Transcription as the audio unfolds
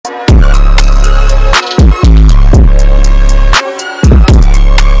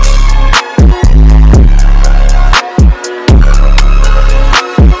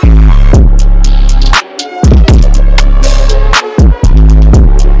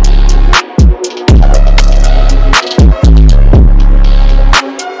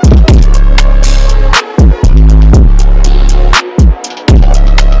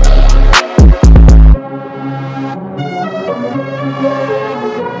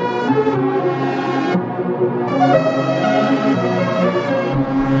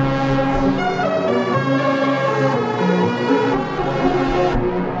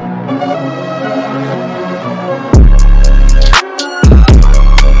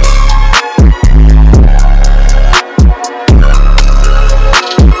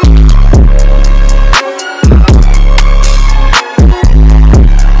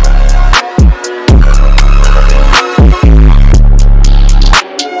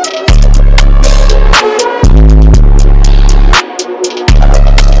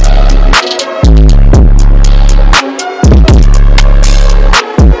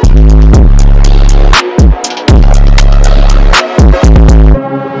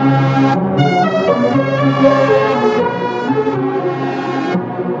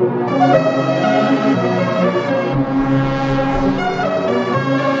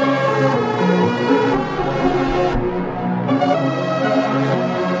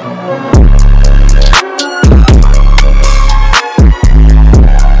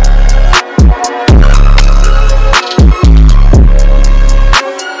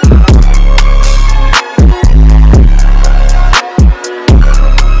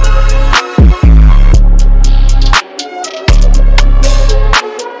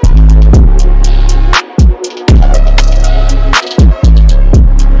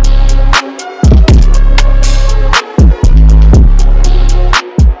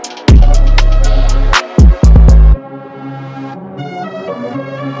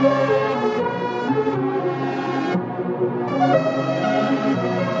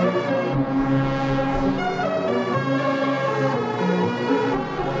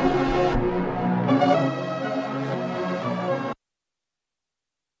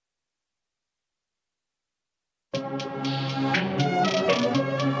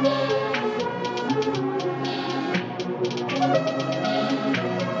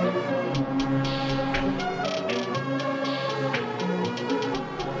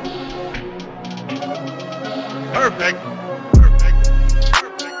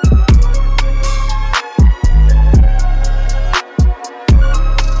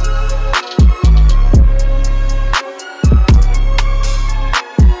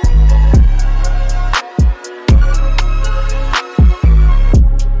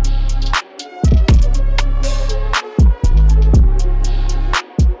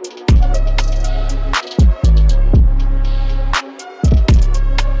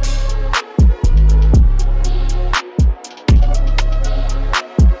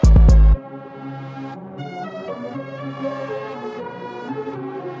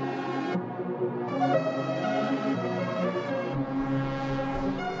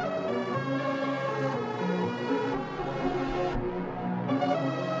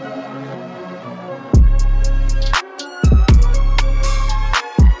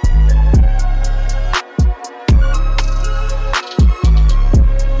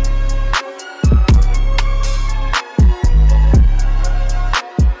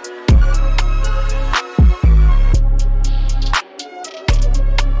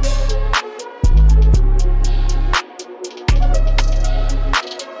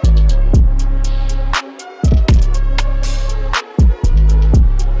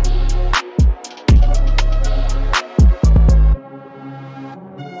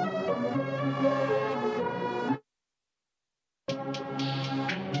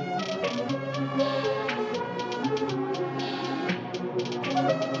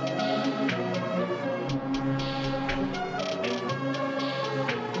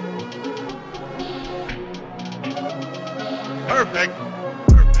Perfect.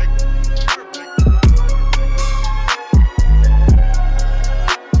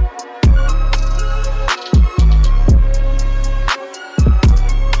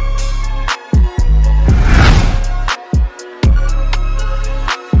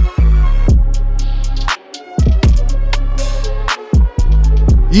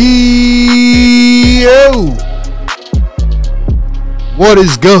 Yo! What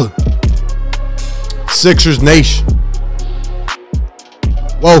is good? Sixers Nation.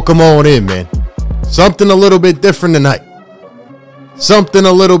 Welcome on in, man. Something a little bit different tonight.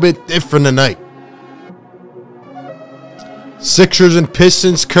 Sixers and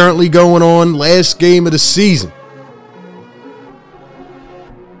Pistons currently going on. Last game of the season.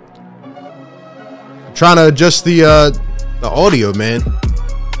 I'm trying to adjust the audio, man.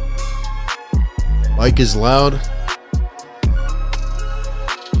 Mic is loud.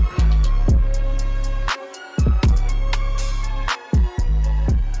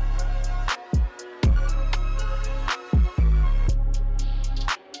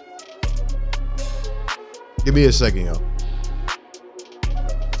 Give me a second, yo.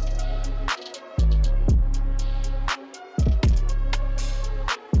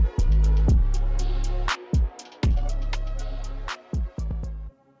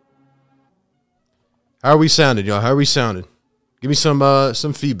 How are we sounding, y'all? How are we sounding? Give me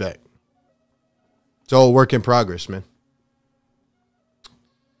some feedback. It's all work in progress, man.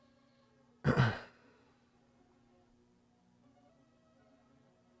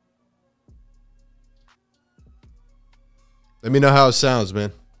 Let me know how it sounds,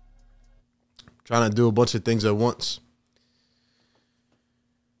 man. I'm trying to do a bunch of things at once.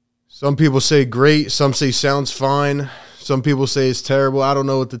 Some people say great. Some say sounds fine. Some people say it's terrible. I don't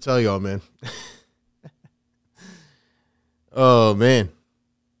know what to tell y'all, man. Oh, man.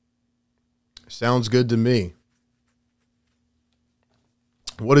 Sounds good to me.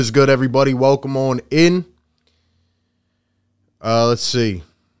 What is good, everybody? Welcome on in. Let's see.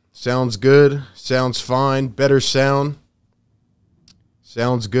 Sounds good. Sounds fine. Better sound.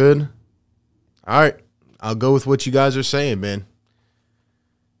 Sounds good. All right. I'll go with what you guys are saying, man.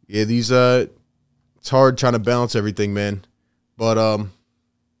 Yeah, it's hard trying to balance everything, man. But, all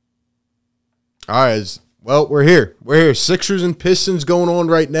right. Well, we're here. Sixers and Pistons going on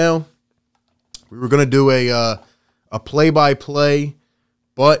right now. We were going to do a play-by-play,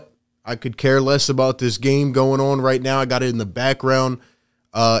 but I could care less about this game going on right now. I got it in the background.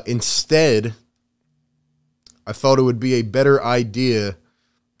 Instead, I thought it would be a better idea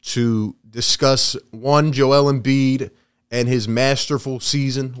to discuss, one, Joel Embiid and his masterful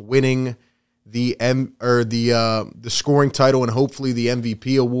season, winning the scoring title and hopefully the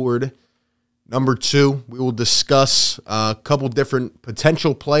MVP award. Number two, we will discuss a couple different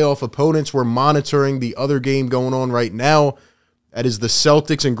potential playoff opponents. We're monitoring the other game going on right now. That is the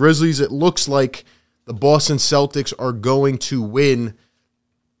Celtics and Grizzlies. It looks like the Boston Celtics are going to win,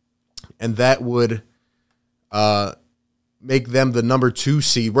 and that would make them the number 2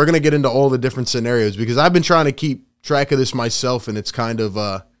 seed. We're going to get into all the different scenarios because I've been trying to keep track of this myself, and it's kind of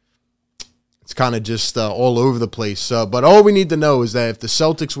just all over the place. But all we need to know is that if the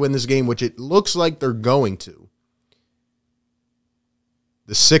Celtics win this game, which it looks like they're going to,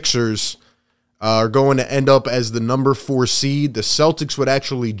 the Sixers are going to end up as the number 4 seed. The Celtics would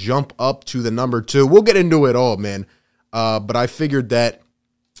actually jump up to the number 2. We'll get into it all, man. But I figured that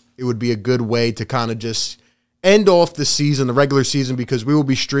it would be a good way to kind of just end off the season, the regular season, because we will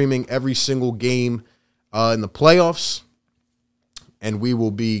be streaming every single game in the playoffs. And we will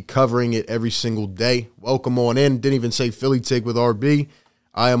be covering it every single day. Welcome on in. Didn't even say Philly Take with RB.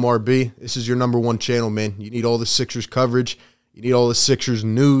 I am RB. This is your number 1 channel, man. You need all the Sixers coverage. You need all the Sixers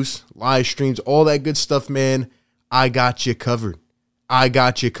news, live streams, all that good stuff, man. I got you covered.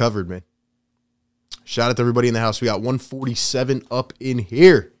 Man. Shout out to everybody in the house. We got 147 up in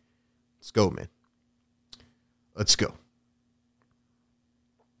here. Let's go, man. Let's go.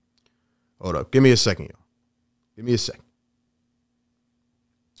 Hold up. Give me a second, yo. Give me a second.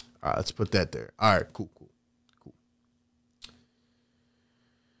 All right, let's put that there. All right, cool.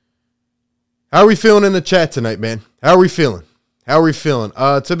 How are we feeling in the chat tonight, man? How are we feeling?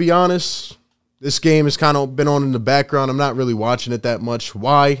 To be honest, this game has kind of been on in the background. I'm not really watching it that much.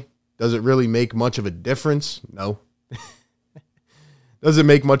 Why? Does it really make much of a difference? No. Does it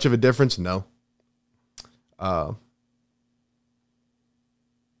make much of a difference? No.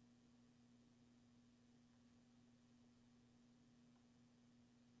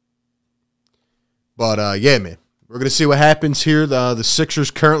 But yeah, man, we're going to see what happens here. The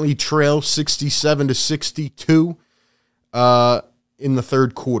Sixers currently trail 67-62 in the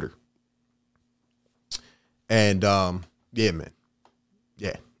third quarter. And yeah, man,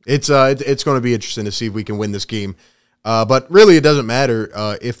 Yeah, it's going to be interesting to see if we can win this game. But really, it doesn't matter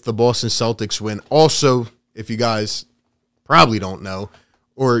if the Boston Celtics win. Also, if you guys probably don't know,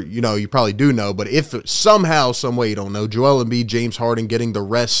 or you probably do know, but if somehow, some way you don't know, Joel Embiid, James Harden getting the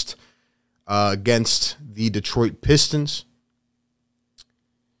rest against the Detroit Pistons.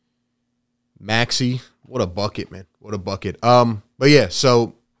 Maxey, what a bucket, man! What a bucket. But yeah,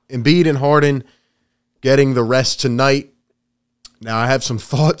 so Embiid and Harden getting the rest tonight. Now, I have some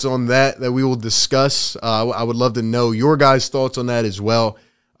thoughts on that we will discuss. I would love to know your guys' thoughts on that as well.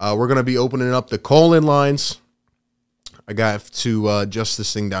 We're going to be opening up the call-in lines. I got to adjust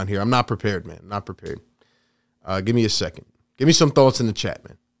this thing down here. I'm not prepared, man. I'm not prepared. Give me a second. Give me some thoughts in the chat,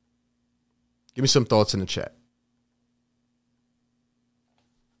 man. Give me some thoughts in the chat.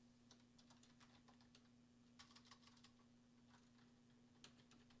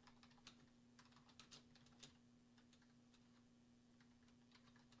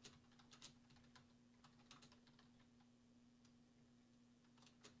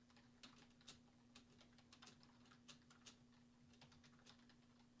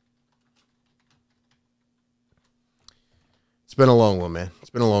 It's been a long one, man. It's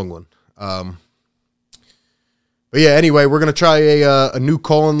been a long one. But yeah, anyway, we're going to try a new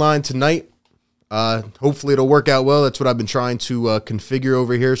call-in line tonight. Hopefully it'll work out well. That's what I've been trying to configure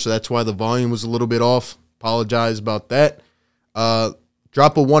over here, so that's why the volume was a little bit off. Apologize about that.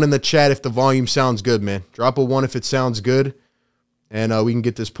 Drop a 1 in the chat if the volume sounds good, man. Drop a 1 if it sounds good, and we can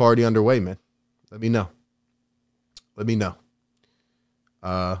get this party underway, man. Let me know. Let me know.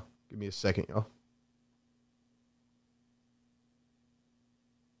 Give me a second, y'all.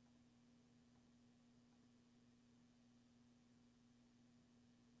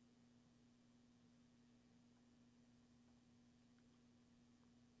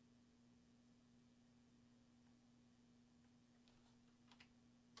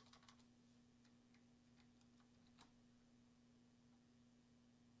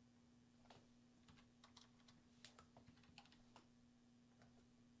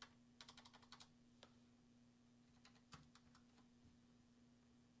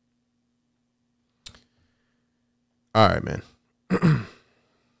 All right, man.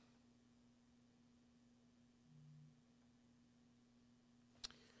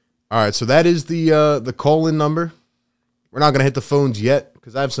 All right, so that is the call-in number. We're not going to hit the phones yet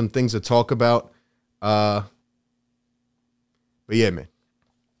because I have some things to talk about. But yeah, man.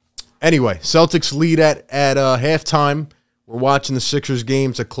 Anyway, Celtics lead at halftime. We're watching the Sixers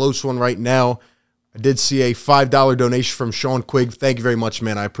game. It's a close one right now. I did see a $5 donation from Sean Quigg. Thank you very much,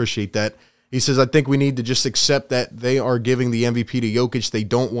 man. I appreciate that. He says, I think we need to just accept that they are giving the MVP to Jokic. They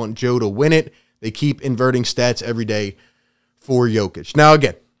don't want Joe to win it. They keep inverting stats every day for Jokic. Now,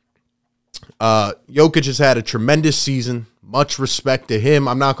 again, Jokic has had a tremendous season. Much respect to him.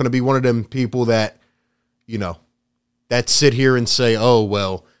 I'm not going to be one of them people that, that sit here and say, oh,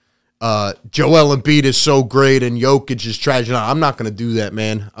 well, Joel Embiid is so great and Jokic is trash. No, I'm not going to do that,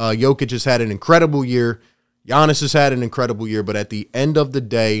 man. Jokic has had an incredible year. Giannis has had an incredible year. But at the end of the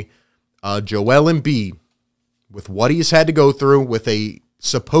day, Joel Embiid, with what he has had to go through, with a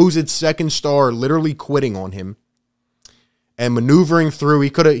supposed second star literally quitting on him and maneuvering through,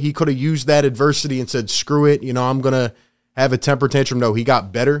 he could have used that adversity and said, screw it, I'm going to have a temper tantrum. No, he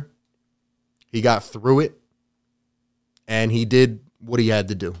got better. He got through it, and he did what he had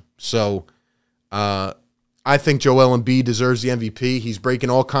to do. So I think Joel Embiid deserves the MVP. He's breaking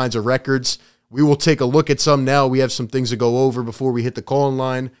all kinds of records. We will take a look at some now. We have some things to go over before we hit the call-in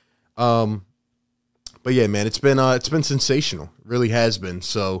line. But yeah, man, it's been sensational. It really has been.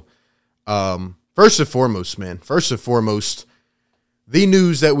 So, first and foremost, the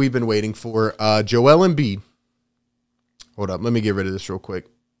news that we've been waiting for, Joel Embiid. Hold up. Let me get rid of this real quick.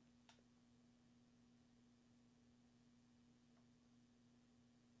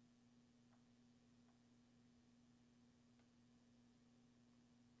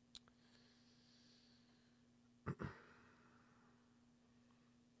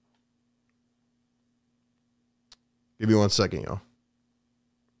 Give me 1 second, y'all.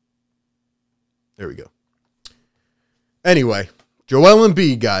 There we go. Anyway, Joel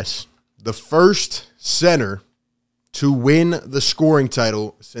Embiid, guys, the first center to win the scoring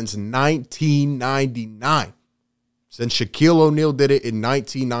title since 1999. Since Shaquille O'Neal did it in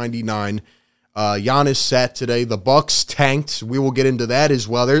 1999. Giannis sat today. The Bucks tanked. We will get into that as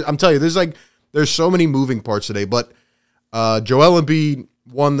well. I'm telling you, there's so many moving parts today. But Joel Embiid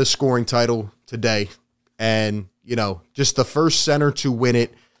won the scoring title today. And, just the first center to win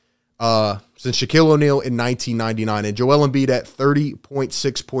it since Shaquille O'Neal in 1999. And Joel Embiid at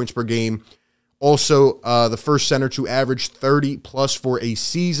 30.6 points per game, Also, the first center to average 30-plus for a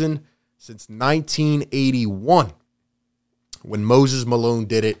season since 1981 when Moses Malone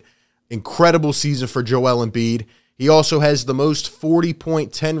did it. Incredible season for Joel Embiid. He also has the most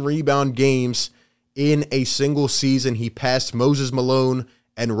 40-point, 10-rebound games in a single season. He passed Moses Malone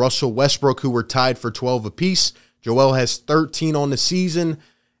and Russell Westbrook, who were tied for 12 apiece. Joel has 13 on the season,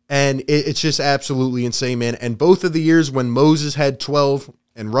 and it's just absolutely insane, man. And both of the years when Moses had 12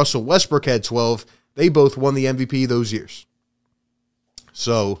 and Russell Westbrook had 12, they both won the MVP those years.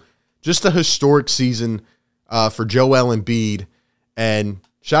 So just a historic season for Joel Embiid. And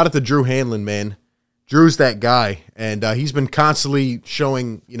shout out to Drew Hanlon, man. Drew's that guy, and he's been constantly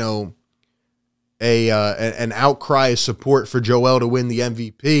showing, an outcry of support for Joel to win the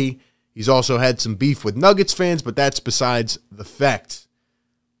MVP. He's also had some beef with Nuggets fans, but that's besides the fact.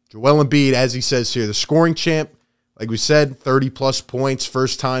 Joel Embiid, as he says here, the scoring champ, like we said, 30-plus points,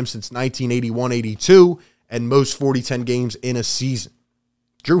 first time since 1981-82, and most 40-10 games in a season.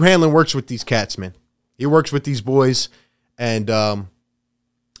 Drew Hanlon works with these cats, man. He works with these boys, and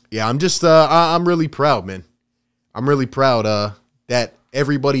yeah, I'm really proud, man. I'm really proud that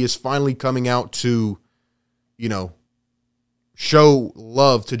everybody is finally coming out to, show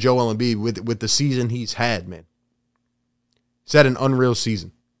love to Joel Embiid with the season he's had, man. He's had an unreal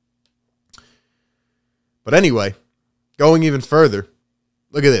season. But anyway, going even further,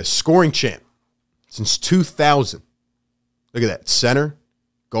 look at this. Scoring champ since 2000. Look at that. Center,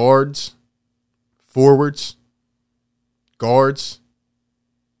 guards, forwards, guards,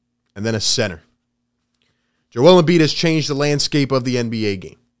 and then a center. Joel Embiid has changed the landscape of the NBA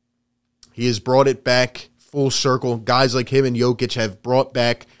game. He has brought it back full circle. Guys like him and Jokic have brought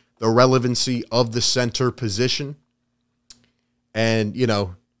back the relevancy of the center position. And,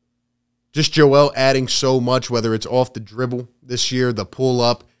 just Joel adding so much, whether it's off the dribble this year, the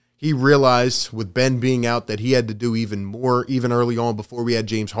pull-up. He realized with Ben being out that he had to do even more, even early on before we had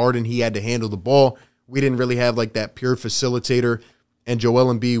James Harden. He had to handle the ball. We didn't really have like that pure facilitator. And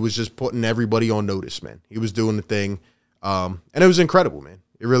Joel Embiid was just putting everybody on notice, man. He was doing the thing. And it was incredible, man.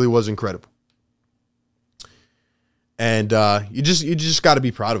 It really was incredible. And you just got to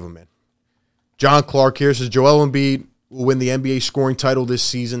be proud of him, man. John Clark here says Joel Embiid will win the NBA scoring title this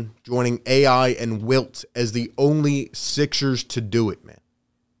season, joining AI and Wilt as the only Sixers to do it, man.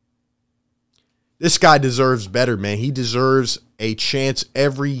 This guy deserves better, man. He deserves a chance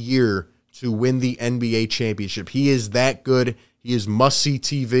every year to win the NBA championship. He is that good. He is must-see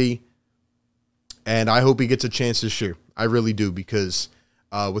TV, and I hope he gets a chance this year. I really do, because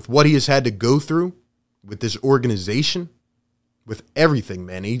with what he has had to go through, with this organization, with everything,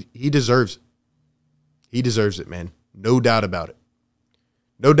 man, he deserves it. He deserves it, man. No doubt about it.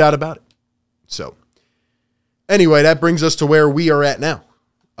 No doubt about it. So, anyway, that brings us to where we are at now.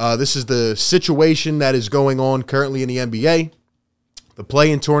 This is the situation that is going on currently in the NBA. The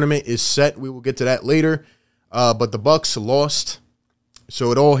play-in tournament is set. We will get to that later. But the Bucks lost,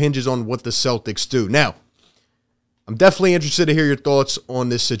 so it all hinges on what the Celtics do. Now, I'm definitely interested to hear your thoughts on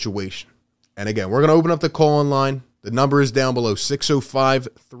this situation. And again, we're going to open up the call-in line. The number is down below,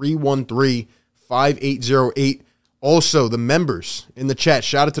 605-313-5808. Also, the members in the chat,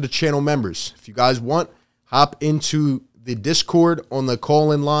 shout out to the channel members. If you guys want, hop into the Discord on the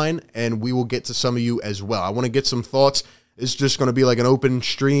call-in line, and we will get to some of you as well. I want to get some thoughts. It's just going to be like an open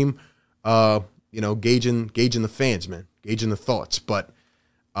stream, gauging the fans, man, gauging the thoughts. But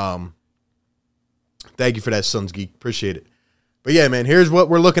thank you for that, Suns Geek. Appreciate it. But yeah, man, here's what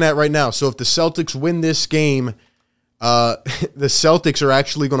we're looking at right now. So if the Celtics win this game, the Celtics are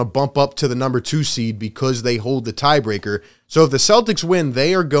actually going to bump up to the number 2 seed because they hold the tiebreaker. So if the Celtics win,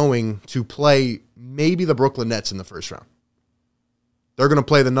 they are going to play maybe the Brooklyn Nets in the first round. They're going to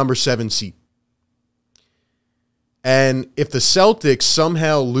play the number 7 seed. And if the Celtics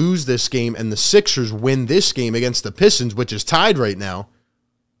somehow lose this game and the Sixers win this game against the Pistons, which is tied right now,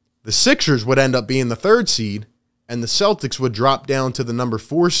 the Sixers would end up being the 3rd seed, and the Celtics would drop down to the number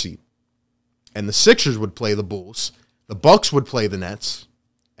 4 seed. And the Sixers would play the Bulls, the Bucks would play the Nets,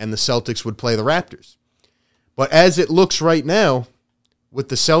 and the Celtics would play the Raptors. But as it looks right now, with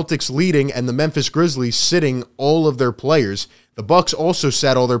the Celtics leading and the Memphis Grizzlies sitting all of their players, the Bucks also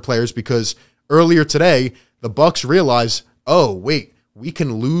sat all their players because earlier today, the Bucks realized, oh, wait, we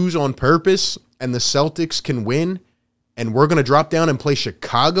can lose on purpose and the Celtics can win, and we're going to drop down and play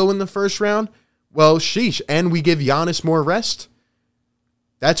Chicago in the first round? Well, sheesh, and we give Giannis more rest?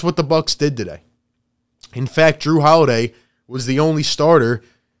 That's what the Bucks did today. In fact, Drew Holiday was the only starter.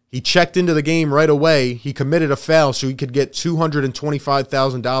 He checked into the game right away. He committed a foul so he could get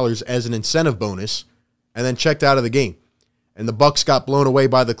 $225,000 as an incentive bonus, and then checked out of the game. and the Bucks got blown away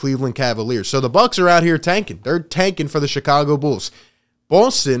by the Cleveland Cavaliers. So the Bucks are out here tanking. They're tanking for the Chicago Bulls.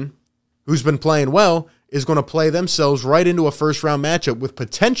 Boston, who's been playing well, is going to play themselves right into a first-round matchup with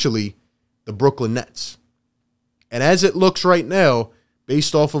potentially the Brooklyn Nets. And as it looks right now,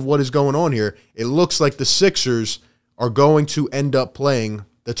 based off of what is going on here, it looks like the Sixers are going to end up playing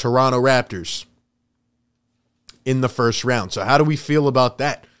the Toronto Raptors in the first round. So how do we feel about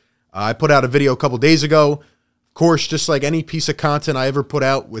that? I put out a video a couple days ago. Of course, just like any piece of content I ever put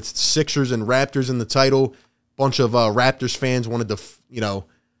out with Sixers and Raptors in the title, a bunch of Raptors fans wanted to,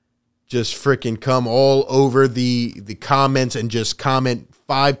 just freaking come all over the comments and just comment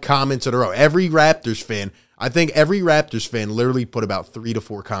 5 comments in a row. Every Raptors fan, I think every Raptors fan literally put about 3 to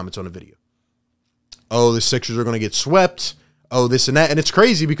 4 comments on a video. Oh, the Sixers are going to get swept. Oh, this and that. And it's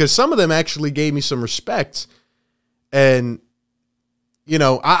crazy because some of them actually gave me some respect. And,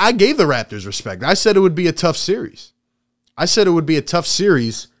 I gave the Raptors respect. I said it would be a tough series.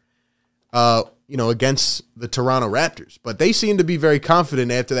 Against the Toronto Raptors. But they seem to be very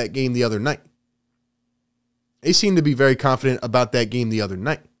confident after that game the other night. They seem to be very confident about that game the other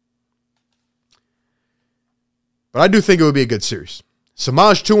night. But I do think it would be a good series.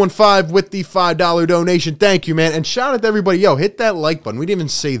 Samaj215 with the $5 donation. Thank you, man. And shout out to everybody. Yo, hit that like button. We didn't even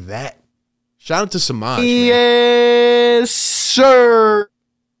say that. Shout out to Samaj. Yes, sir.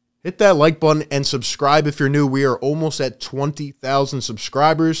 Hit that like button and subscribe if you're new. We are almost at 20,000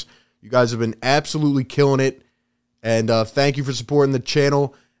 subscribers. You guys have been absolutely killing it. And thank you for supporting the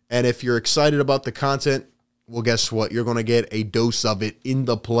channel. And if you're excited about the content, well, guess what? You're going to get a dose of it in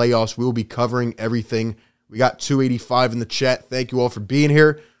the playoffs. We'll be covering everything. We got 285 in the chat. Thank you all for being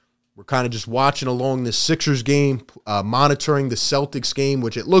here. We're kind of just watching along the Sixers game, monitoring the Celtics game,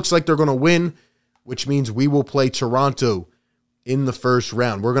 which it looks like they're going to win, which means we will play Toronto in the first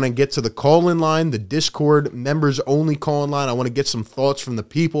round. We're going to get to the call-in line, the Discord members-only call-in line. I want to get some thoughts from the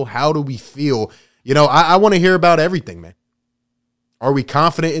people. How do we feel? I want to hear about everything, man. Are we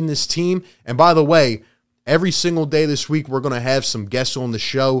confident in this team? And by the way, every single day this week, we're going to have some guests on the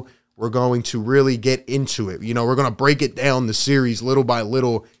show. We're going to really get into it. We're going to break it down, the series, little by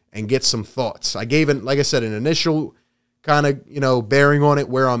little, and get some thoughts. I gave it, like I said, an initial kind of, bearing on it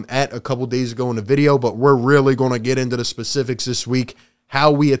where I'm at a couple days ago in the video, but we're really going to get into the specifics this week,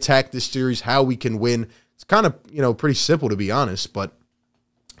 how we attack this series, how we can win. It's kind of, pretty simple to be honest, but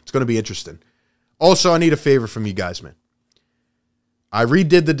it's going to be interesting. Also, I need a favor from you guys, man. I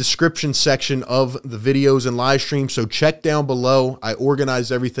redid the description section of the videos and live streams, so check down below. I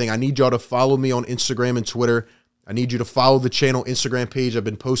organized everything. I need y'all to follow me on Instagram and Twitter. I need you to follow the channel Instagram page. I've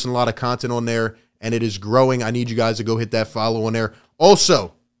been posting a lot of content on there, and it is growing. I need you guys to go hit that follow on there.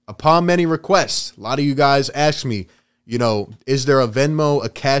 Also, upon many requests, a lot of you guys ask me, is there a Venmo, a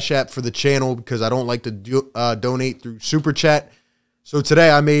Cash App for the channel? Because I don't like to donate through Super Chat. So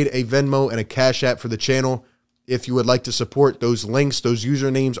today I made a Venmo and a Cash App for the channel. If you would like to support, those links, those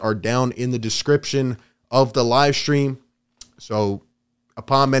usernames are down in the description of the live stream. So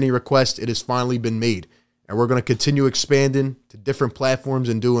upon many requests, it has finally been made. And we're going to continue expanding to different platforms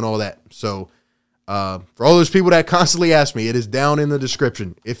and doing all that. So for all those people that constantly ask me, it is down in the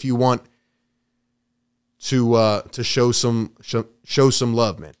description if you want to show some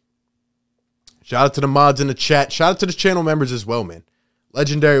love, man. Shout out to the mods in the chat. Shout out to the channel members as well, man.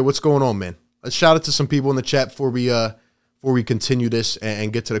 Legendary, what's going on, man? Let's shout out to some people in the chat before we continue this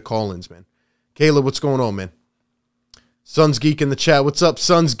and get to the call-ins, man. Caleb, what's going on, man? Sons Geek in the chat. What's up,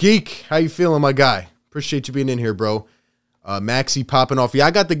 Sons Geek? How you feeling, my guy? Appreciate you being in here, bro. Maxi popping off. Yeah,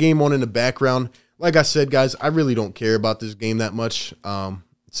 I got the game on in the background. Like I said, guys, I really don't care about this game that much.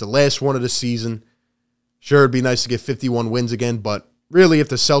 It's the last one of the season. Sure, it'd be nice to get 51 wins again, but really, if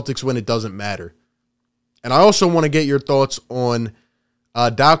the Celtics win, it doesn't matter. And I also want to get your thoughts on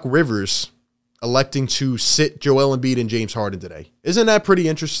Doc Rivers electing to sit Joel Embiid and James Harden today. Isn't that pretty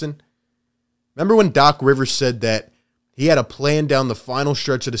interesting? Remember when Doc Rivers said that he had a plan down the final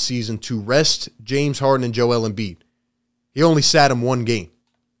stretch of the season to rest James Harden and Joel Embiid? He only sat him one game.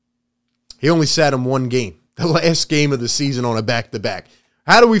 The last game of the season on a back-to-back.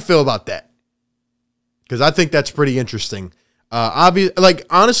 How do we feel about that? Because I think that's pretty interesting.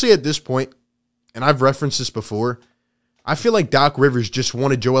 Honestly, at this point, and I've referenced this before, I feel like Doc Rivers just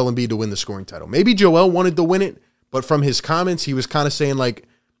wanted Joel Embiid to win the scoring title. Maybe Joel wanted to win it, but from his comments, he was kind of saying, like,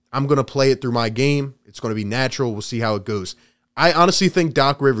 I'm going to play it through my game. It's going to be natural. We'll see how it goes. I honestly think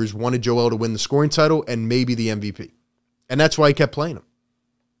Doc Rivers wanted Joel to win the scoring title and maybe the MVP. And that's why he kept playing him.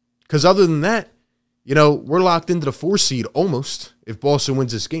 Because other than that, we're locked into the 4 seed almost if Boston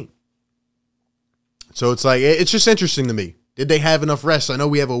wins this game. So it's like, it's just interesting to me. Did they have enough rest? I know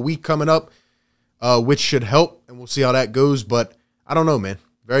we have a week coming up. which should help, and we'll see how that goes. But I don't know, man.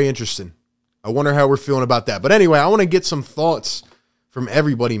 Very interesting. I wonder how we're feeling about that. But anyway, I want to get some thoughts from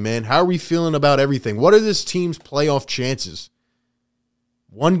everybody, man. How are we feeling about everything? What are this team's playoff chances?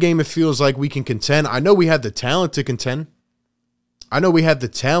 One game it feels like we can contend. I know we have the talent to contend. I know we have the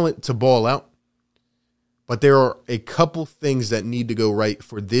talent to ball out. But there are a couple things that need to go right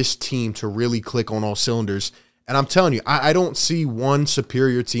for this team to really click on all cylinders. And I'm telling you, I don't see one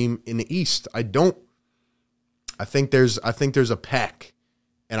superior team in the East. I don't. I think there's a pack.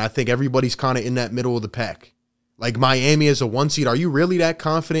 And I think everybody's kind of in that middle of the pack. Like Miami as a 1 seed. Are you really that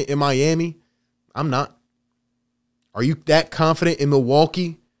confident in Miami? I'm not. Are you that confident in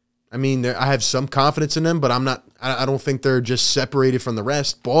Milwaukee? I mean, I have some confidence in them, but I'm not. I don't think they're just separated from the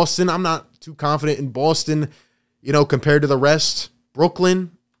rest. Boston, I'm not too confident in Boston, compared to the rest.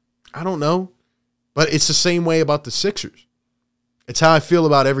 Brooklyn, I don't know. But it's the same way about the Sixers. It's how I feel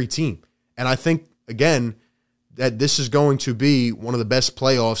about every team. And I think, again, that this is going to be one of the best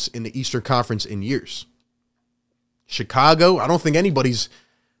playoffs in the Eastern Conference in years. Chicago, I don't think anybody's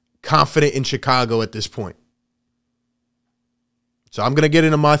confident in Chicago at this point. So I'm going to get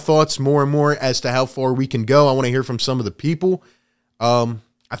into my thoughts more and more as to how far we can go. I want to hear from some of the people. I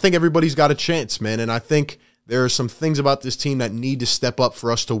think everybody's got a chance, man. And I think there are some things about this team that need to step up for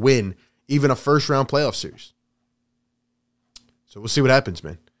us to win even a first-round playoff series. So we'll see what happens,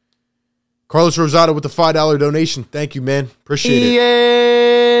 man. Carlos Rosado with the $5 donation. Thank you, man. Appreciate it.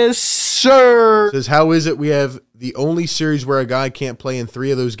 Yes, sir. Says, how is it we have the only series where a guy can't play in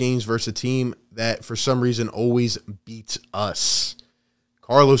 3 of those games versus a team that for some reason always beats us?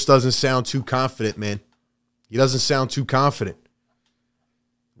 Carlos doesn't sound too confident, man. He doesn't sound too confident.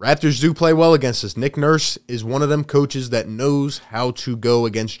 Raptors do play well against us. Nick Nurse is one of them coaches that knows how to go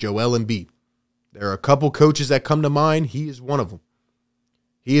against Joel Embiid. There are a couple coaches that come to mind. He is one of them.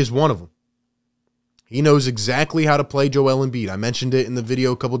 He is one of them. He knows exactly how to play Joel Embiid. I mentioned it in the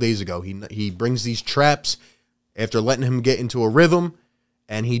video a couple days ago. He brings these traps after letting him get into a rhythm,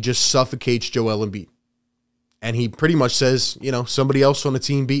 and he just suffocates Joel Embiid. And he pretty much says, somebody else on the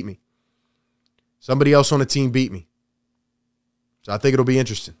team beat me. Somebody else on the team beat me. So I think it'll be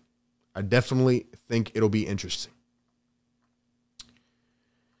interesting. I definitely think it'll be interesting.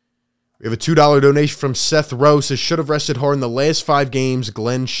 We have a $2 donation from Seth Rowe. Says, should have rested hard in the last 5 games.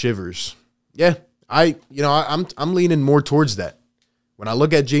 Glenn Shivers. Yeah, I'm leaning more towards that. When I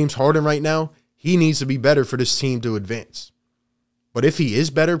look at James Harden right now, he needs to be better for this team to advance. But if he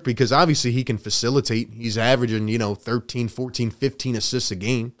is better, because obviously he can facilitate, he's averaging, 13, 14, 15 assists a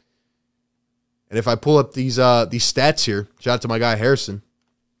game. And if I pull up these stats here, shout out to my guy Harrison,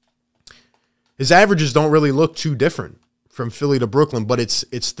 his averages don't really look too different from Philly to Brooklyn, but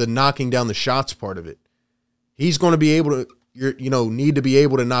it's the knocking down the shots part of it. He's going to be able to, need to be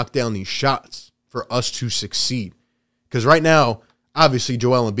able to knock down these shots for us to succeed. Because right now, obviously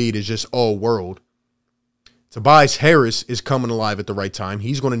Joel Embiid is just all world. Tobias Harris is coming alive at the right time.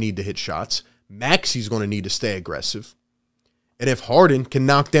 He's going to need to hit shots. Maxi's going to need to stay aggressive. And if Harden can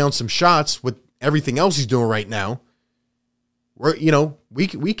knock down some shots with everything else he's doing right now,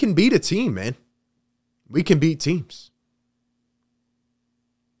 we can beat a team, man. We can beat teams.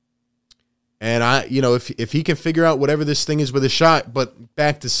 And if he can figure out whatever this thing is with a shot, but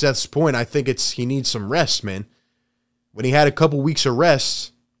back to Seth's point, I think he needs some rest, man. When he had a couple weeks of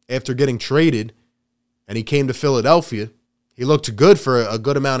rest after getting traded and he came to Philadelphia, he looked good for a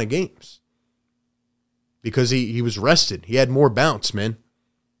good amount of games because he was rested. He had more bounce, man.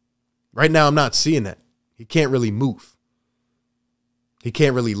 Right now, I'm not seeing that. He can't really move. He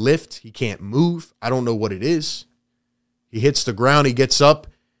can't really lift. He can't move. I don't know what it is. He hits the ground. He gets up,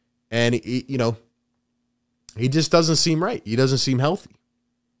 and, he just doesn't seem right. He doesn't seem healthy.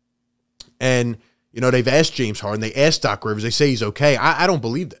 And, they've asked James Harden. They asked Doc Rivers. They say he's okay. I don't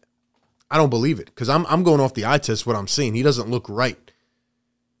believe that. I don't believe it because I'm going off the eye test, what I'm seeing. He doesn't look right.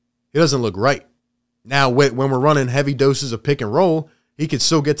 He doesn't look right. Now, when we're running heavy doses of pick and roll, he could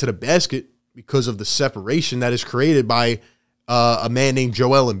still get to the basket because of the separation that is created by a man named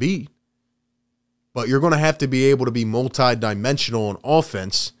Joel Embiid. But you're going to have to be able to be multi-dimensional on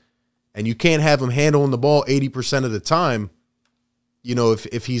offense, and you can't have him handling the ball 80% of the time,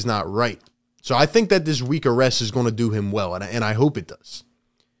 if he's not right. So I think that this week of rest is going to do him well, and I hope it does.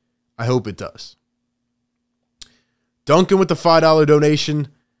 I hope it does. Duncan with the $5 donation.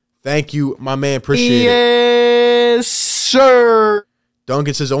 Thank you, my man. Appreciate it. Yes, sir.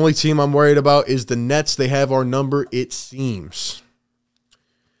 Duncan says, only team I'm worried about is the Nets. They have our number, it seems.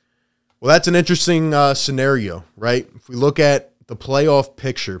 Well, that's an interesting scenario, right? If we look at the playoff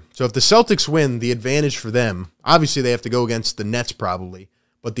picture. So if the Celtics win, the advantage for them, obviously they have to go against the Nets probably.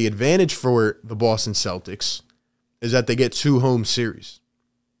 But the advantage for the Boston Celtics is that they get 2 home series.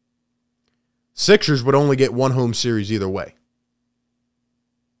 Sixers would only get 1 home series either way.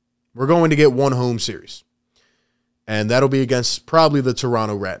 We're going to get 1 home series. And that'll be against probably the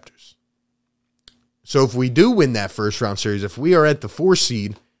Toronto Raptors. So if we do win that first round series, if we are at the 4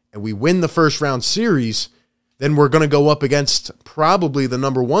 seed and we win the first round series, then we're going to go up against probably the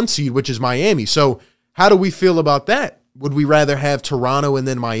number 1 seed, which is Miami. So how do we feel about that? Would we rather have Toronto and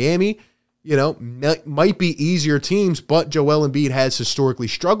then Miami? You know, might be easier teams, but Joel Embiid has historically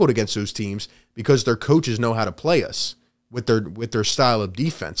struggled against those teams because their coaches know how to play us with their style of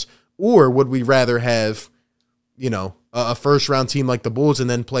defense. Or would we rather have, you know, a first-round team like the Bulls and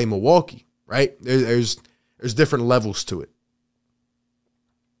then play Milwaukee, right? There's different levels to it.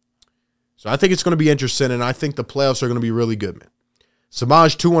 So I think it's going to be interesting, and I think the playoffs are going to be really good, man.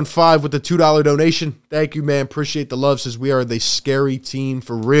 Samaj215 with the $2 donation. Thank you, man. Appreciate the love. Says we are the scary team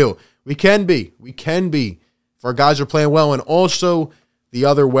for real. We can be. We can be. If our guys are playing well. And also the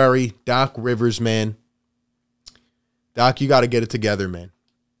other worry, Doc Rivers, man. Doc, you got to get it together, man.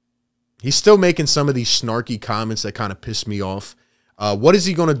 He's still making some of these snarky comments that kind of piss me off. What is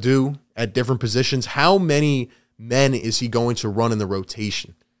he going to do at different positions? How many men is he going to run in the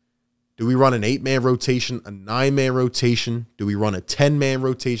rotation? Do we run an 8-man rotation, a 9-man rotation? Do we run a 10-man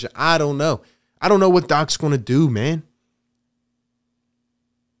rotation? I don't know. I don't know what Doc's going to do, man.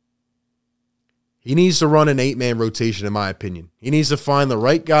 He needs to run an 8-man rotation, in my opinion. He needs to find the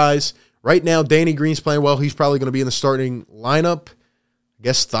right guys. Right now, Danny Green's playing well. He's probably going to be in the starting lineup. I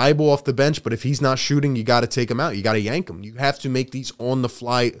guess Thibault off the bench, but if he's not shooting, you got to take him out. You got to yank him. You have to make these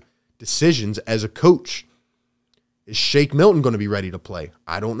on-the-fly decisions as a coach. Is Shake Milton going to be ready to play?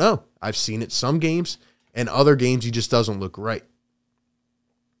 I don't know. I've seen it some games, and other games he just doesn't look right.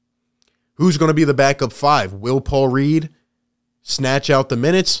 Who's going to be the backup 5? Will Paul Reed snatch out the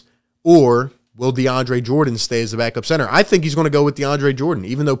minutes, or will DeAndre Jordan stay as the backup center? I think he's going to go with DeAndre Jordan,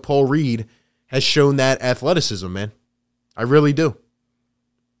 even though Paul Reed has shown that athleticism, man. I really do.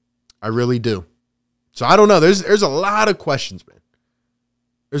 I really do. So I don't know. There's a lot of questions, man.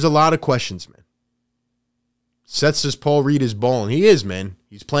 There's a lot of questions, man. Seth says Paul Reed is balling. He is, man.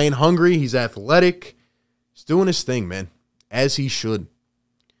 He's playing hungry. He's athletic. He's doing his thing, man, as he should.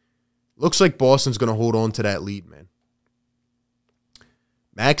 Looks like Boston's going to hold on to that lead, man.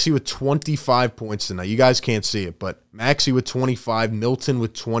 Maxey with 25 points tonight. You guys can't see it, but Maxey with 25, Milton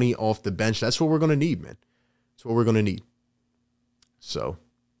with 20 off the bench. That's what we're going to need, man. That's what we're going to need. So,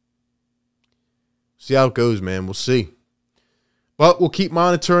 see how it goes, man. We'll see. But we'll keep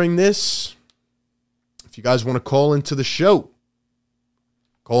monitoring this. If you guys want to call into the show,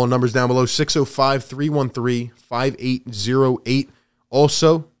 call numbers down below, 605-313-5808.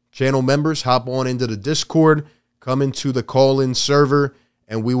 Also, channel members, hop on into the Discord, come into the call-in server,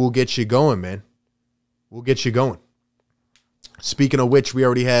 and we will get you going, man. We'll get you going. Speaking of which, we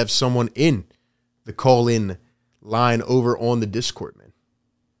already have someone in the call-in line over on the Discord, man.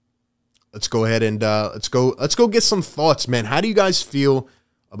 Let's go ahead and let's go get some thoughts, man. How do you guys feel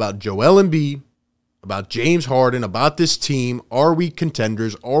about Joel Embiid, about James Harden, about this team? Are we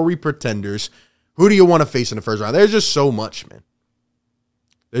contenders? Are we pretenders? Who do you want to face in the first round? There's just so much, man.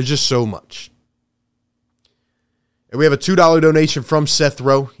 There's just so much. And we have a $2 donation from Seth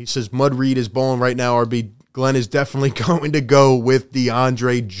Rowe. He says, Mud Reed is balling right now. RB Glenn is definitely going to go with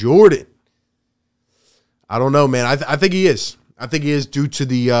DeAndre Jordan. I don't know, man. I think he is. I think he is due to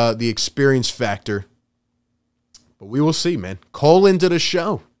the experience factor. But we will see, man. Call into the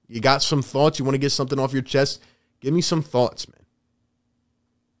show. You got some thoughts? You want to get something off your chest? Give me some thoughts, man.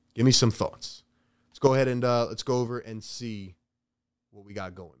 Give me some thoughts. Let's go ahead and let's go over and see what we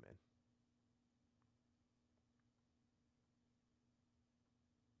got going, man.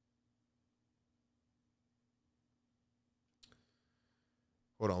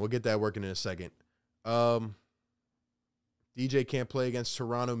 Hold on. We'll get that working in a second. DJ can't play against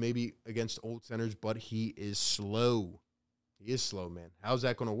Toronto, maybe against old centers, but he is slow. He is slow, man. How's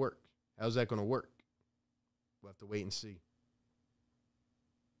that going to work? How's that going to work? We'll have to wait and see.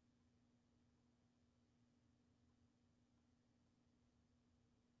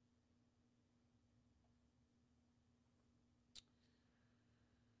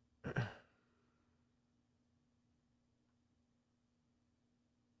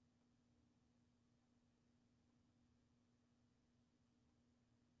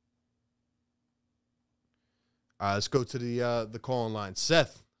 Let's go to the call-in line.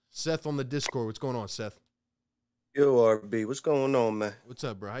 Seth on the Discord. What's going on, Seth? Yo, RB, what's going on, man? What's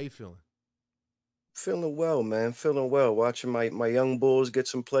up, bro? How you feeling? Feeling well, man. Feeling well. Watching my young Bulls get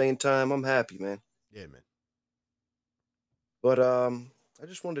some playing time. I'm happy, man. Yeah, man. But I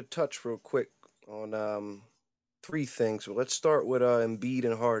just wanted to touch real quick on three things. Well, let's start with Embiid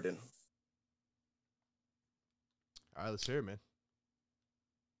and Harden. All right, let's hear it, man.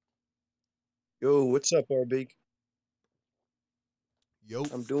 Yo, what's up, RB? Yo.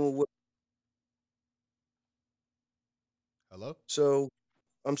 I'm doing what? Hello? So,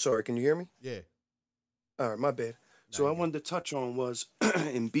 I'm sorry. Can you hear me? Yeah. All right, my bad. Now So I you good. wanted to touch on was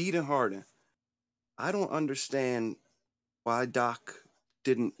Embiid and Harden. I don't understand why Doc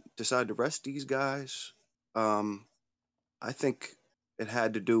didn't decide to rest these guys. Um, I think it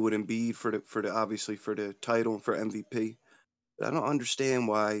had to do with Embiid for the obviously for the title and for MVP. But I don't understand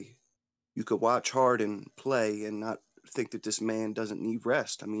why you could watch Harden play and not think that this man doesn't need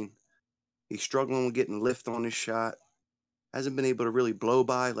rest. I mean, he's struggling with getting lift on his shot. Hasn't been able to really blow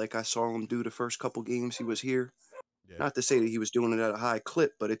by like I saw him do the first couple games he was here. Yeah. Not to say that he was doing it at a high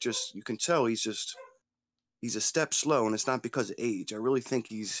clip, but it just you can tell he's a step slow, and it's not because of age. I really think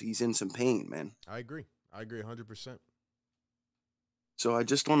he's in some pain, man. I agree. I agree 100%. So I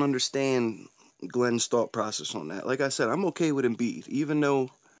just don't understand Glenn's thought process on that. Like I said, I'm okay with Embiid, even though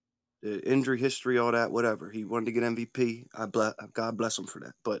the injury history, all that, whatever. He wanted to get MVP. God bless him for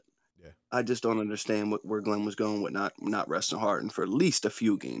that. But Yeah. I just don't understand where Glenn was going with not resting Harden for at least a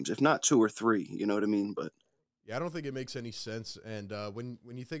few games, if not two or three. You know what I mean? But Yeah, I don't think it makes any sense. And when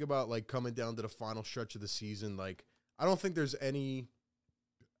you think about like coming down to the final stretch of the season, like I don't think there's any,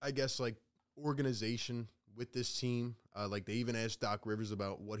 I guess, like organization with this team. Like they even asked Doc Rivers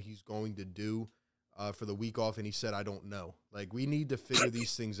about what he's going to do for the week off, and he said, "I don't know." Like we need to figure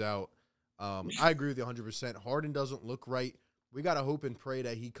these things out. I agree with you 100%. Harden doesn't look right. We got to hope and pray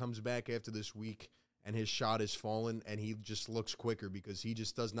that he comes back after this week and his shot is fallen and he just looks quicker because he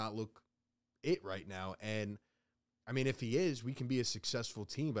just does not look it right now. And I mean, if he is, we can be a successful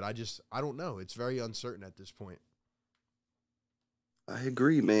team, but I don't know. It's very uncertain at this point. I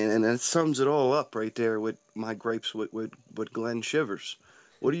agree, man, and that sums it all up right there with my gripes with Glenn Shivers.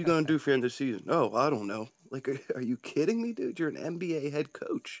 What are you gonna do for the end of the season? Oh, I don't know. Like, are you kidding me, dude? You're an NBA head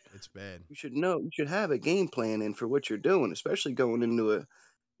coach. It's bad. You should know. You should have a game plan in for what you're doing, especially going into a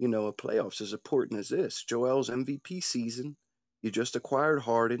playoffs as important as this. Joel's MVP season. You just acquired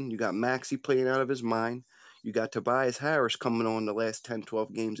Harden. You got Maxey playing out of his mind. You got Tobias Harris coming on the last 10,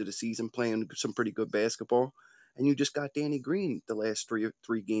 12 games of the season playing some pretty good basketball. And you just got Danny Green the last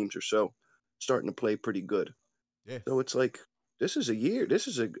three games or so starting to play pretty good. Yeah. So it's like this is a year.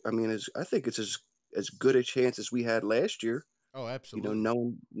 I think it's as good a chance as we had last year. Oh, You know,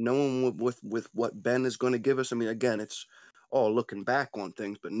 absolutely. knowing with what Ben is going to give us. I mean, again, it's all looking back on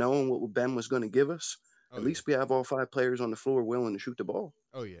things, but knowing what Ben was going to give us, Oh at yeah. least we have all five players on the floor willing to shoot the ball.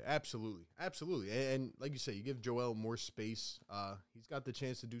 Oh yeah. Absolutely. Absolutely. And like you say, you give Joel more space. He's got the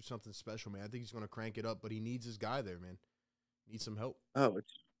chance to do something special, man. I think he's going to crank it up, but he needs his guy there, man. Needs some help. Oh,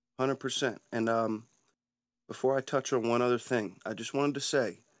 it's 100%. And before I touch on one other thing, I just wanted to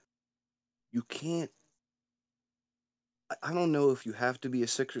say, you can't. I don't know if you have to be a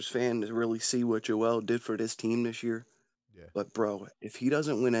Sixers fan to really see what Joel did for this team this year. Yeah. But bro, if he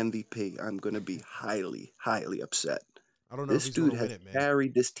doesn't win MVP, I'm going to be highly, highly upset. I don't know if This he's going dude to has win it, man.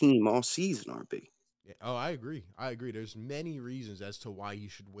 carried this team all season, RB. Yeah. Oh, I agree. I agree. There's many reasons as to why he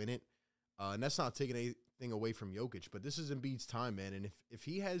should win it. And that's not taking anything away from Jokic, but this is Embiid's time, man. And if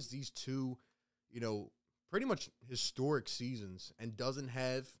he has these two, pretty much historic seasons and doesn't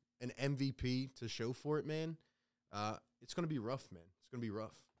have an MVP to show for it, man, it's going to be rough, man. It's going to be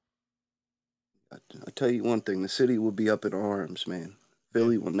rough. I'll tell you one thing: the city will be up in arms, man. Yeah.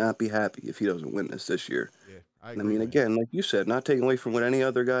 Philly will not be happy if he doesn't win this year. Yeah. I And I agree, mean, man. again, like you said, not taking away from what any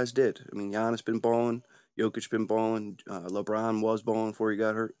other guys did. I mean, Giannis been balling, Jokic been balling, LeBron was balling before he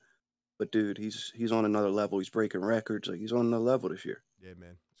got hurt. But dude, he's on another level. He's breaking records. Like he's on another level this year. Yeah,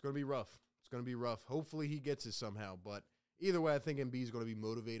 man. It's going to be rough. It's going to be rough. Hopefully he gets it somehow. But either way, I think Embiid is going to be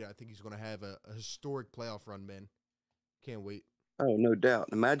motivated. I think he's going to have a historic playoff run, man. Can't wait. Oh, no doubt.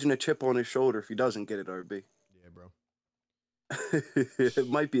 Imagine a chip on his shoulder if he doesn't get it, RB. Yeah, bro. It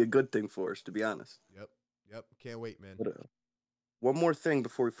might be a good thing for us, to be honest. Yep. Yep. Can't wait, man. But one more thing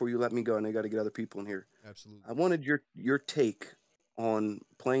before you let me go, and I got to get other people in here. Absolutely. I wanted your take on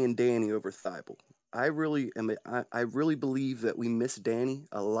playing Danny over Thibault. I really believe that we missed Danny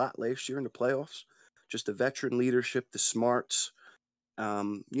a lot last year in the playoffs. Just the veteran leadership, the smarts,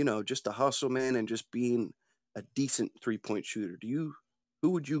 just the hustle, man, and just being a decent 3-point shooter. Who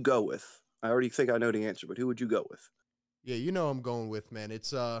would you go with? I already think I know the answer, but who would you go with? Yeah, I'm going with, man.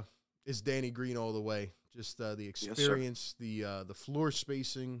 It's Danny Green all the way. Just the experience, the floor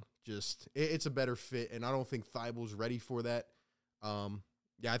spacing, it's a better fit, and I don't think Thibault's ready for that.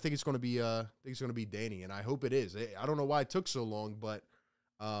 Yeah, I think it's going to be Danny, and I hope it is. I don't know why it took so long, but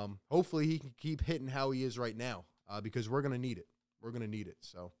Hopefully he can keep hitting how he is right now, because we're going to need it. We're going to need it.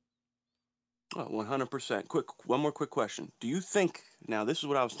 So. Oh, 100%. One more quick question. Do you think, now this is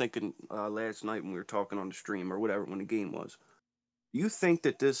what I was thinking last night when we were talking on the stream or whatever when the game was. Do you think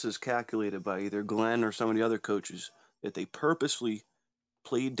that this is calculated by either Glenn or some of the other coaches that they purposely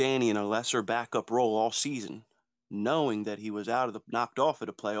played Danny in a lesser backup role all season, knowing that he was knocked off of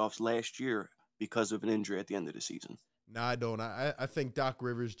the playoffs last year because of an injury at the end of the season? No, I don't. I think Doc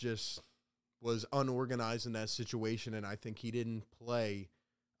Rivers just was unorganized in that situation, and I think he didn't play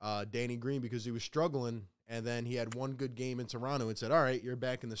Danny Green because he was struggling, and then he had one good game in Toronto and said, all right, you're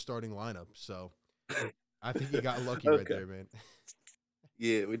back in the starting lineup. So I think he got lucky right there, man.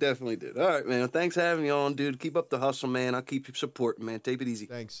 Yeah, we definitely did. All right, man. Thanks for having me on, dude. Keep up the hustle, man. I'll keep you supporting, man. Take it easy.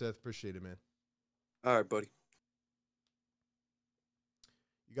 Thanks, Seth. Appreciate it, man. All right, buddy.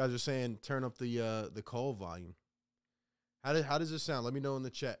 You guys are saying turn up the call volume. How does it sound? Let me know in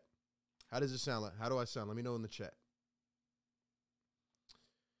the chat. How does it sound? How do I sound? Let me know in the chat.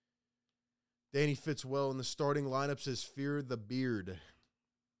 Danny fits well in the starting lineup, says Fear the Beard.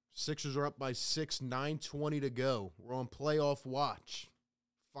 Sixers are up by 6, 9:20 to go. We're on playoff watch.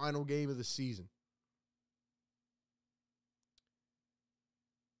 Final game of the season.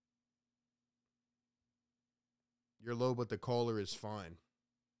 You're low, but the caller is fine.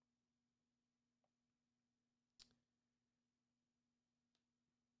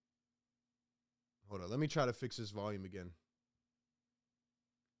 Hold on. Let me try to fix this volume again.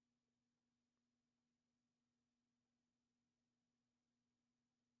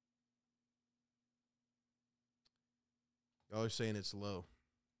 Y'all are saying it's low.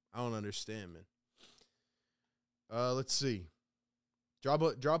 I don't understand, man. Let's see. Drop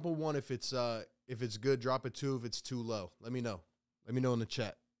a 1 if it's good. Drop a 2 if it's too low. Let me know. Let me know in the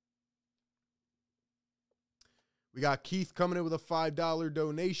chat. We got Keith coming in with a $5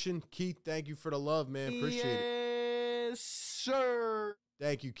 donation. Keith, thank you for the love, man. Appreciate it. Yes, sir.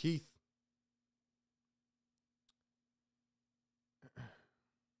 Thank you, Keith.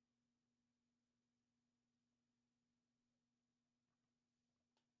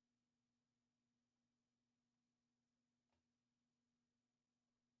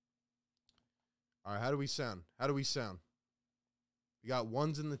 All right, how do we sound? How do we sound? We got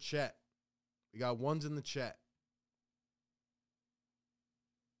ones in the chat. We got ones in the chat.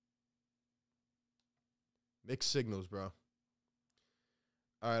 Mixed signals, bro.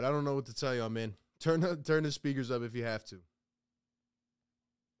 All right, I don't know what to tell y'all, man. Turn the speakers up if you have to.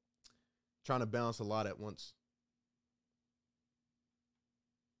 Trying to balance a lot at once.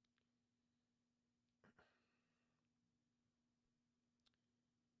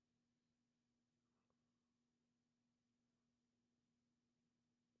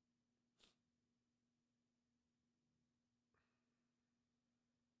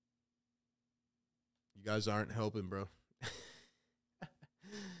 You guys aren't helping, bro.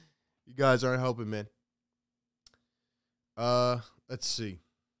 You guys aren't helping, man. Let's see.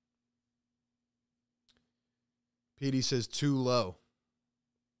 PD says too low.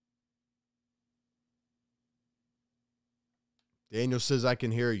 Daniel says I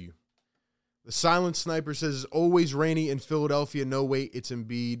can hear you. The silent sniper says it's always rainy in Philadelphia. No wait, it's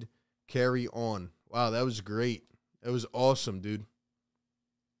Embiid. Carry on. Wow, that was great. That was awesome, dude.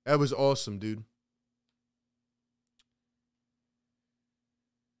 That was awesome, dude.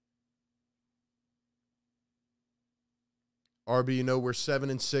 RB, you know we're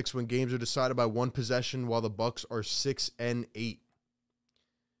 7-6 when games are decided by one possession, while the Bucks are 6-8.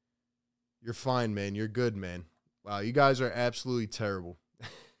 You're fine, man. You're good, man. Wow, you guys are absolutely terrible.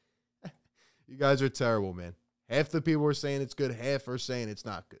 You guys are terrible, man. Half the people are saying it's good, half are saying it's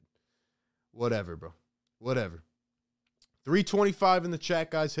not good. Whatever, bro. Whatever. 325 in the chat,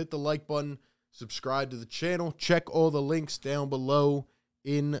 guys. Hit the like button. Subscribe to the channel. Check all the links down below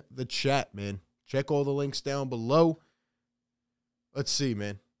in the chat, man. Check all the links down below. Let's see,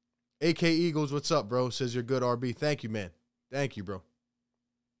 man. AK Eagles, what's up, bro? Says you're good, RB. Thank you, man. Thank you, bro.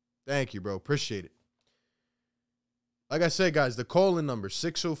 Thank you, bro. Appreciate it. Like I said, guys, the call-in number,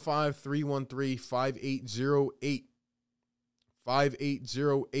 605-313-5808.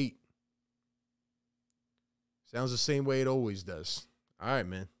 5808. Sounds the same way it always does. All right,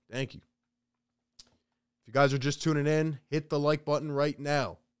 man. Thank you. If you guys are just tuning in, hit the like button right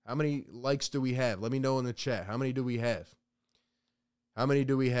now. How many likes do we have? Let me know in the chat. How many do we have? How many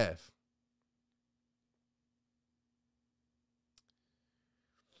do we have?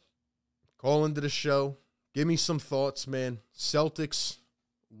 Call into the show. Give me some thoughts, man. Celtics,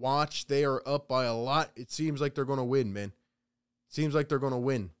 watch. They are up by a lot. It seems like they're going to win, man. Seems like they're going to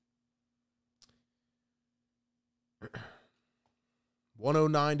win.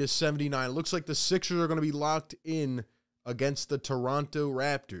 109-79. It looks like the Sixers are going to be locked in against the Toronto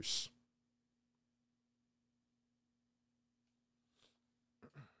Raptors.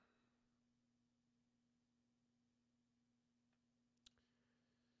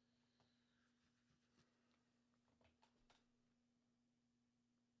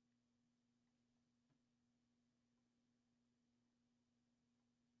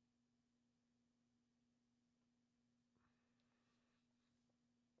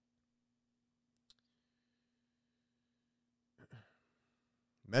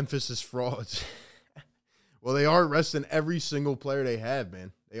 Memphis is frauds. Well, they are resting every single player they have,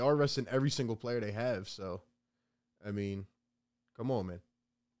 man. They are resting every single player they have. So, I mean, come on, man.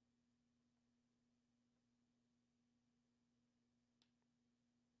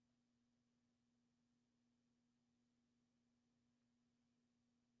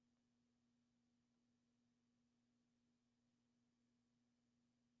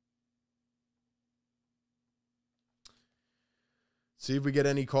 See if we get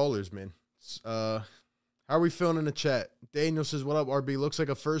any callers, man. How are we feeling in the chat? Daniel says, what up, RB? Looks like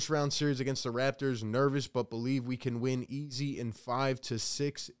a first-round series against the Raptors. Nervous, but believe we can win easy in 5 to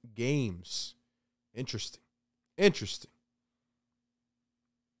 6 games. Interesting. Interesting.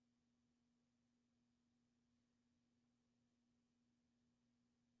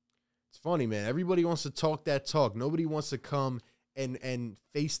 It's funny, man. Everybody wants to talk that talk. Nobody wants to come and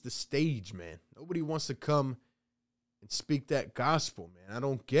face the stage, man. Nobody wants to come and speak that gospel, man. I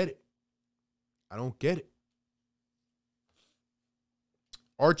don't get it. I don't get it.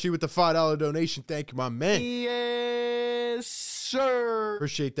 Archie with the $5 donation. Thank you, my man. Yes, sir.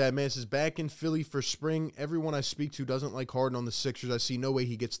 Appreciate that, man. This is back in Philly for spring. Everyone I speak to doesn't like Harden on the Sixers. I see no way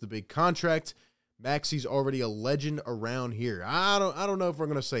he gets the big contract. Maxey's already a legend around here. I don't know if we're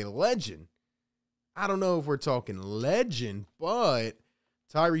going to say legend. I don't know if we're talking legend, but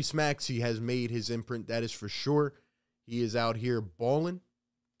Tyrese Maxey has made his imprint. That is for sure. He is out here balling.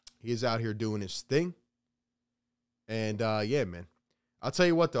 He is out here doing his thing. And, yeah, man. I'll tell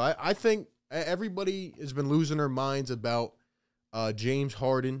you what, though. I think everybody has been losing their minds about James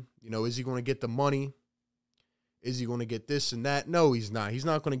Harden. You know, is he going to get the money? Is he going to get this and that? No, he's not. He's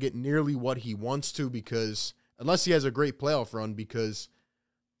not going to get nearly what he wants to because, unless he has a great playoff run, because,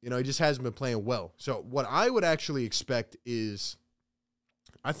 you know, he just hasn't been playing well. So what I would actually expect is,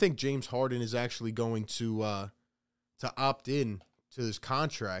 I think James Harden is actually going to opt in to his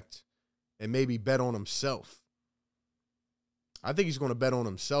contract and maybe bet on himself. I think he's going to bet on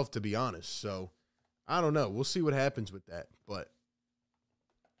himself, to be honest. So, I don't know. We'll see what happens with that. But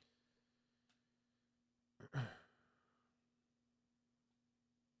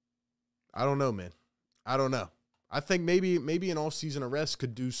I don't know, man. I don't know. I think maybe an off-season arrest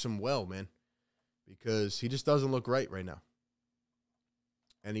could do some well, man, because he just doesn't look right now.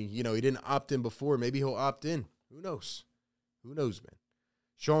 And he didn't opt in before. Maybe he'll opt in. Who knows? Who knows, man?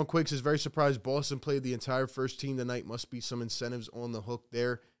 Sean Quiggs is very surprised Boston played the entire first team tonight. Must be some incentives on the hook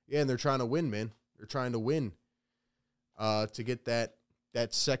there. Yeah, and they're trying to win, man. They're trying to win to get that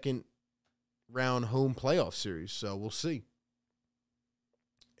second round home playoff series. So we'll see.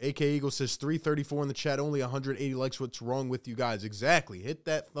 AK Eagle says 334 in the chat, only 180 likes. What's wrong with you guys? Exactly. Hit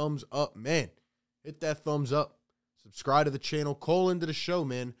that thumbs up, man. Hit that thumbs up. Subscribe to the channel. Call into the show,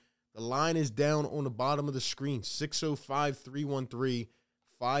 man. The line is down on the bottom of the screen,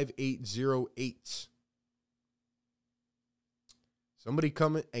 605-313-5808. Somebody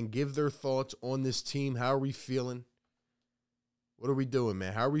come and give their thoughts on this team. How are we feeling? What are we doing,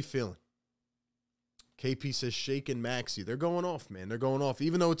 man? How are we feeling? KP says Shake and Maxey. They're going off, man. They're going off.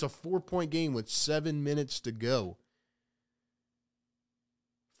 Even though it's a 4-point game with 7 minutes to go.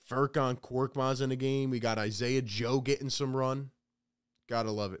 Furkan Korkmaz in the game. We got Isaiah Joe getting some run.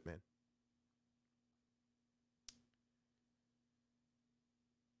 Gotta love it, man.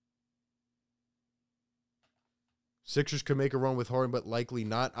 Sixers could make a run with Harden, but likely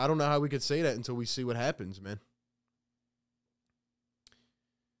not. I don't know how we could say that until we see what happens, man.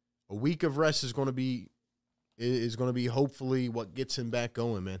 A week of rest is going to be hopefully what gets him back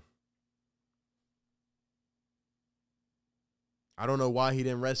going, man. I don't know why he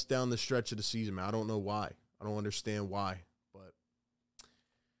didn't rest down the stretch of the season, man. I don't know why. I don't understand why. But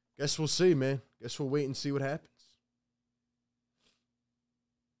guess we'll see, man. Guess we'll wait and see what happens.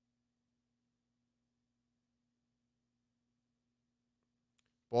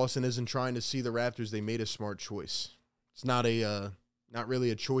 Boston isn't trying to see the Raptors. They made a smart choice. It's not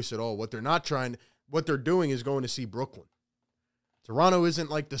really a choice at all. What they're doing is going to see Brooklyn. Toronto isn't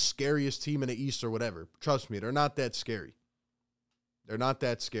like the scariest team in the East or whatever. Trust me, they're not that scary. They're not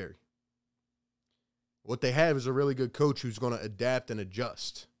that scary. What they have is a really good coach who's going to adapt and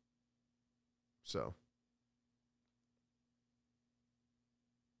adjust. So.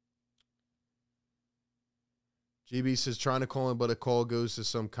 GB says trying to call in, but a call goes to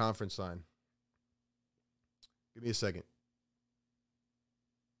some conference line. Give me a second.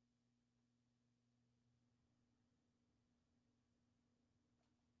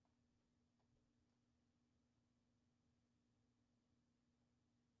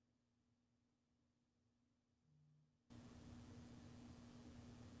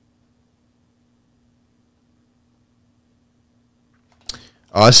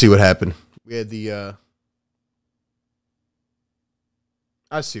 Oh, I see what happened. We had the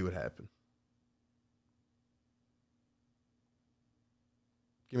I see what happened.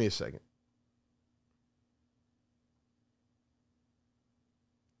 Give me a second.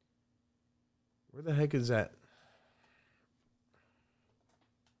 Where the heck is that?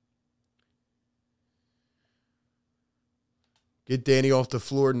 Get Danny off the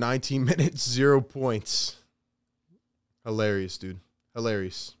floor, 19 minutes, 0 points. Hilarious, dude.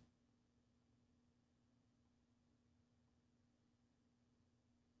 Hilarious.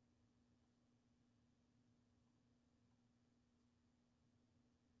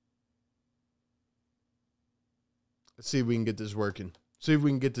 Let's see if we can get this working. See if we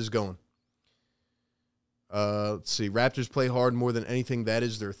can get this going. Let's see. Raptors play hard more than anything. That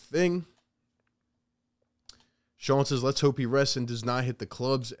is their thing. Sean says, let's hope he rests and does not hit the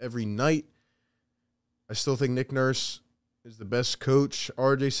clubs every night. I still think Nick Nurse is the best coach.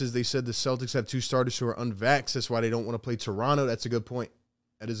 RJ says they said the Celtics have 2 starters who are unvaxxed. That's why they don't want to play Toronto. That's a good point.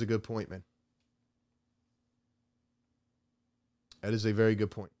 That is a good point, man. That is a very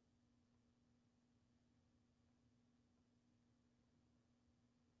good point.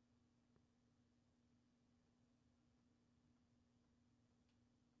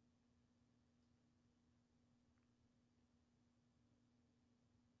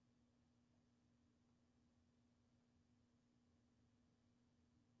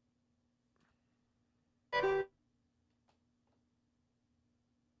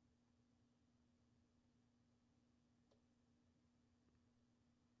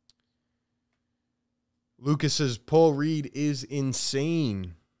 Lucas says Paul Reed is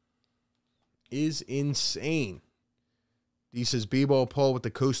insane. Is insane. He says B-ball Paul with the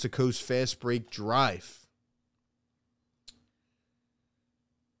coast-to-coast fast break drive.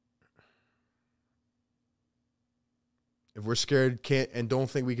 If we're scared can't and don't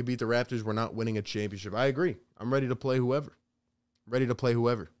think we can beat the Raptors, we're not winning a championship. I agree. I'm ready to play whoever. Ready to play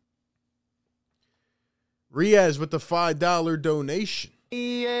whoever. Riaz with the $5 donation.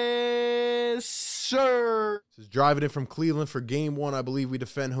 Yes, sir. Says driving in from Cleveland for game 1. I believe we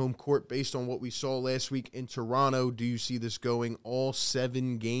defend home court based on what we saw last week in Toronto. Do you see this going all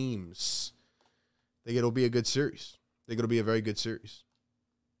 7 games? I think it'll be a good series. I think it'll be a very good series.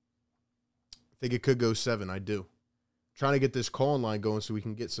 I think it could go 7. I do. Trying to get this call line going so we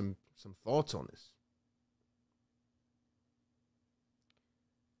can get some thoughts on this.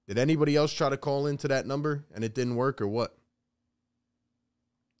 Did anybody else try to call into that number and it didn't work or what?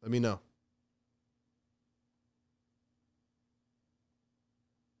 Let me know.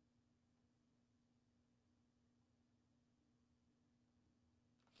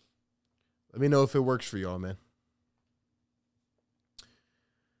 Let me know if it works for y'all, man.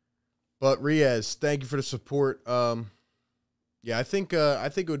 But Riaz, thank you for the support. Yeah, I think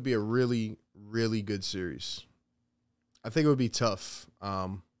it would be a really, really good series. I think it would be tough.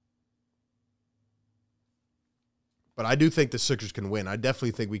 But I do think the Sixers can win. I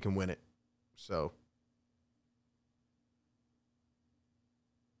definitely think we can win it. So.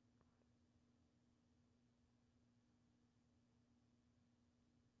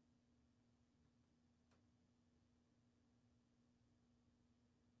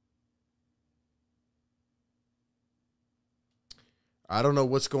 I don't know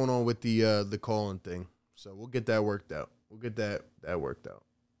what's going on with the calling thing. So we'll get that worked out. We'll get that worked out.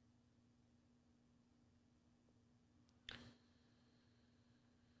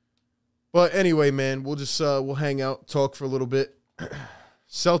 But anyway, man, we'll just we'll hang out, talk for a little bit.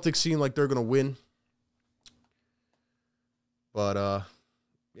 Celtics seem like they're gonna win. But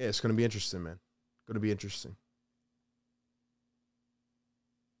yeah, it's gonna be interesting, man. Gonna be interesting.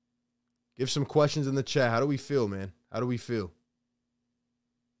 Give some questions in the chat. How do we feel, man? How do we feel?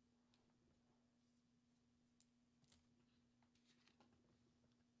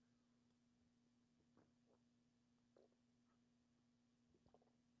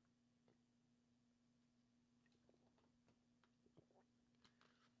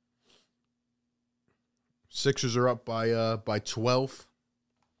 Sixers are up by 12.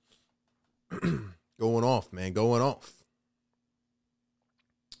 Going Going off, man. Going off.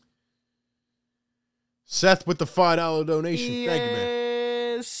 Seth with the $5 donation. Thank you,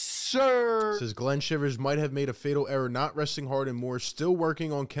 man. Yes, sir. Says Glenn Shivers might have made a fatal error not resting Harden more. Still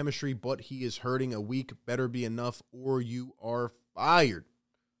working on chemistry, but he is hurting a week. Better be enough or you are fired.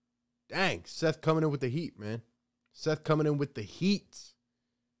 Dang. Seth coming in with the heat, man. Seth coming in with the heat.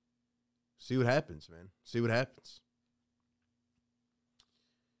 See what happens, man. See what happens.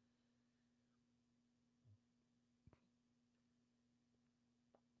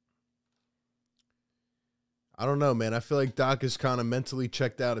 I don't know, man. I feel like Doc is kind of mentally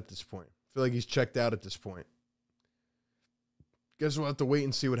checked out at this point. I feel like he's checked out at this point. Guess we'll have to wait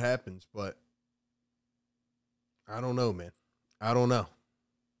and see what happens, but I don't know, man. I don't know.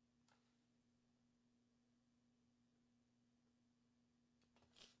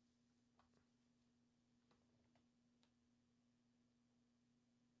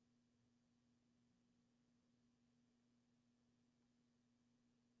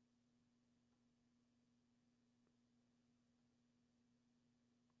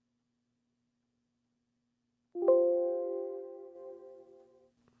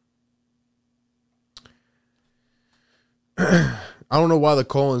 I don't know why the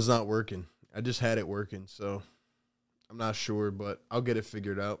call-in's not working. I just had it working, so I'm not sure, but I'll get it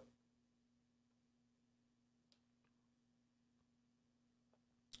figured out.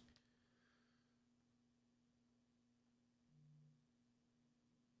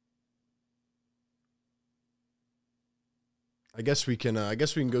 I guess we can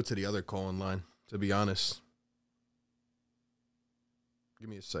go to the other call-in line, to be honest. Give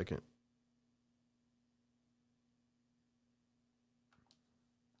me a second.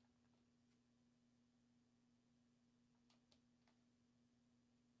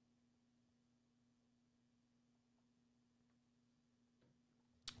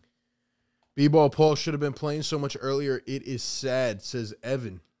 B-Ball Paul should have been playing so much earlier. It is sad, says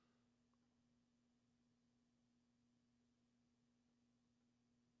Evan.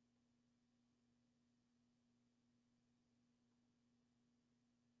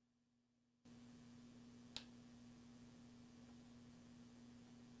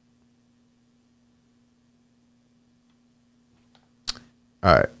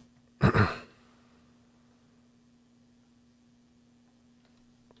 All right.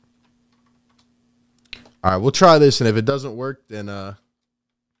 All right, we'll try this, and if it doesn't work, then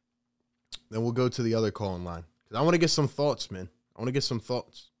we'll go to the other call-in line. Because I want to get some thoughts, man. I want to get some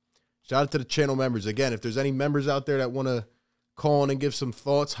thoughts. Shout out to the channel members. Again, if there's any members out there that want to call in and give some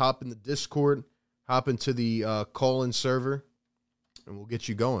thoughts, hop in the Discord, hop into the call-in server, and we'll get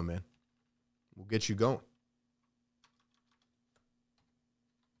you going, man. We'll get you going.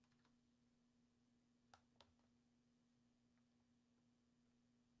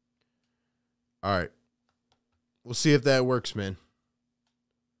 All right. We'll see if that works, man.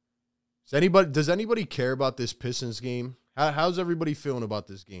 Does anybody care about this Pistons game? How's everybody feeling about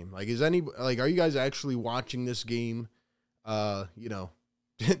this game? Like, are you guys actually watching this game? Down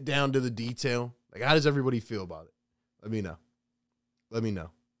to the detail. Like, how does everybody feel about it? Let me know. Let me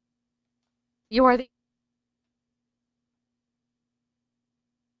know. You are the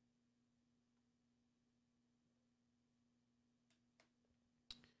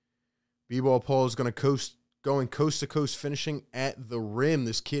B-Ball Paul is going coast to coast, finishing at the rim.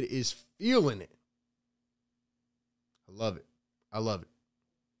 This kid is feeling it. I love it. I love it.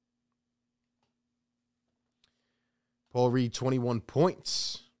 Paul Reed, 21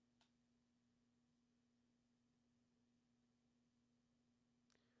 points.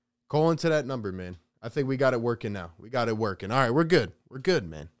 Call into that number, man. I think we got it working now. We got it working. All right, we're good. We're good,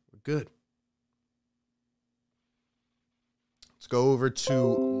 man. We're good. Let's go over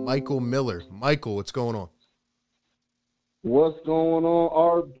to Michael Miller. Michael, what's going on? What's going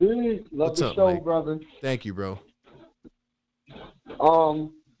on, RB? Love What's the up, show, Mike? brother. Thank you, bro. I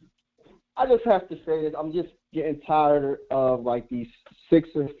just have to say this. I'm just getting tired of like these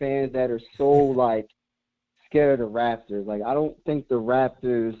Sixer fans that are so like scared of the Raptors. Like, I don't think the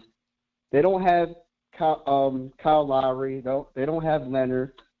Raptors. They don't have Kyle Lowry. They don't have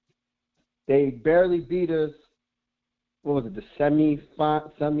Leonard. They barely beat us. What was it? The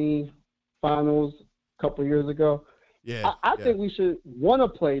semi-finals a couple of years ago. Yeah, I think we should want to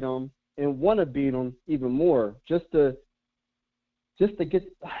play them and want to beat them even more, just to get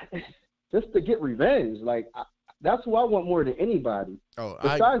revenge. Like, that's who I want more than anybody. Oh,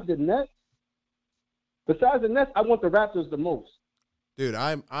 besides the Nets, I want the Raptors the most. Dude,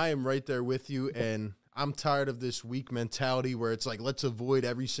 I am right there with you, and I'm tired of this weak mentality where it's like, let's avoid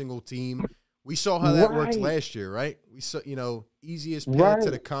every single team. We saw how that worked Right. last year, right? We saw, easiest path Right.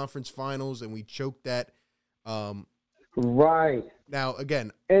 to the conference finals, and we choked that. Right. Now,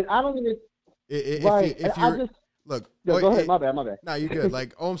 again, And I don't even. Right. And if I you're just. look, No, go ahead. My bad. no, you're good.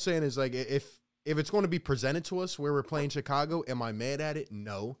 Like all I'm saying is like if it's going to be presented to us where we're playing Chicago, am I mad at it?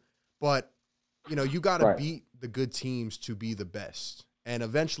 No, but you got to Right. beat the good teams to be the best, and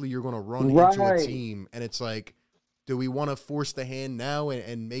eventually you're going to run into a Right. team, and it's like, do we want to force the hand now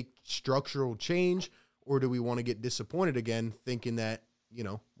and make structural change, or do we want to get disappointed again, thinking that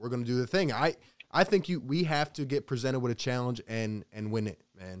we're going to do the thing? I think we have to get presented with a challenge and win it,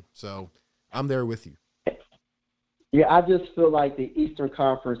 man. So I'm there with you. Yeah, I just feel like the Eastern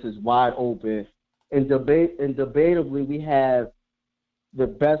Conference is wide open, and debatably we have the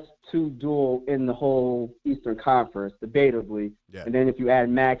best two duo in the whole Eastern Conference, debatably. Yeah. And then if you add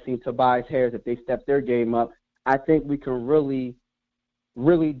Maxine, Tobias Harris, if they step their game up, I think we can really,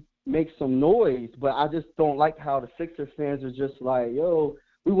 really make some noise. But I just don't like how the Sixers fans are just like, yo,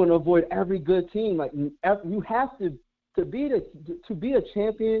 we want to avoid every good team. Like you have to be a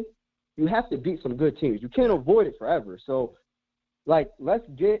champion. You have to beat some good teams. You can't avoid it forever. So, like, let's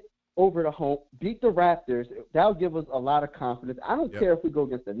get over the hump, beat the Raptors. That'll give us a lot of confidence. I don't care if we go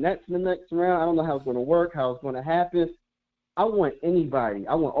against the Nets in the next round. I don't know how it's going to work, how it's going to happen. I want anybody.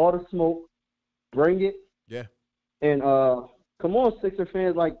 I want all the smoke. Bring it. Yeah. And come on, Sixer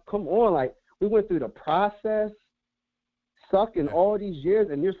fans. Like, come on. Like, we went through the process, sucking all these years,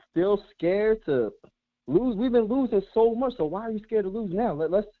 and you're still scared to lose. We've been losing so much, so why are you scared to lose now?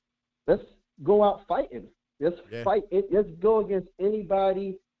 Let's go out fighting. Let's fight it. Let's go against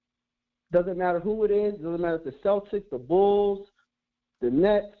anybody. Doesn't matter who it is. Doesn't matter if the Celtics, the Bulls, the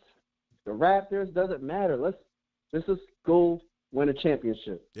Nets, the Raptors. Doesn't matter. Let's just go win a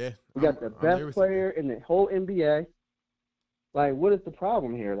championship. Yeah. We got the best player in the whole NBA. Like, what is the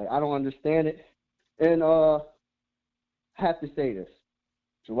problem here? Like, I don't understand it. And I have to say this.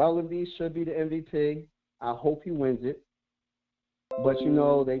 Joel Embiid should be the MVP. I hope he wins it. But a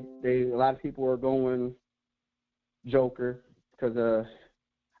lot of people are going Joker because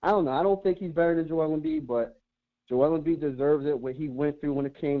I don't know. I don't think he's better than Joel Embiid, but Joel Embiid deserves it. What he went through when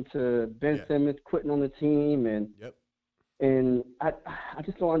it came to Ben Simmons quitting on the team, and I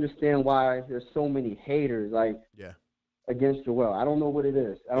just don't understand why there's so many haters against Joel. I don't know what it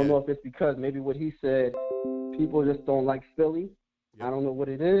is. I don't know if it's because maybe what he said, people just don't like Philly. I don't know what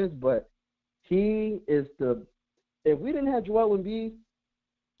it is, but he is if we didn't have Joel Embiid,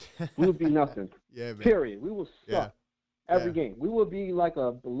 we would be nothing. Yeah, man. Period. We will suck every game. We would be like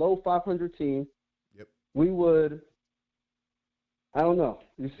a below 500 team. Yep. We would. I don't know.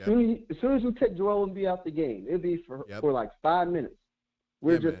 As soon as you take Joel Embiid out the game, it'd be for like 5 minutes.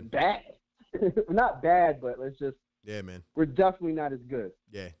 We're just bad. Not bad, but let's just. Yeah, man. We're definitely not as good.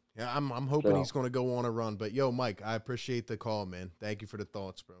 Yeah. I'm hoping he's going to go on a run. But yo, Mike, I appreciate the call, man. Thank you for the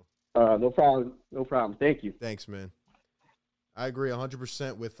thoughts, bro. No problem. No problem. Thank you. Thanks, man. I agree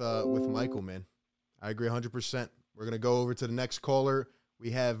 100% with Michael, man. I agree 100%. We're going to go over to the next caller.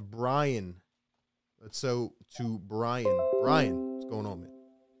 We have Brian. Let's go to Brian. Brian, what's going on, man?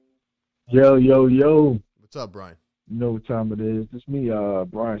 Yo. What's up, Brian? You know what time it is. It's me,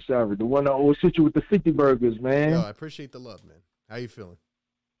 Brian Savage, the one that always hit you with the 50 burgers, man. Yo, I appreciate the love, man. How you feeling?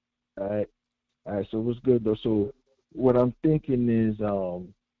 All right, so what's good, though? So what I'm thinking is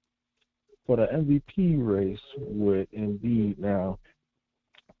for the MVP race with Embiid now,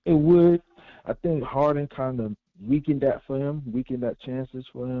 I think Harden kind of weakened that chances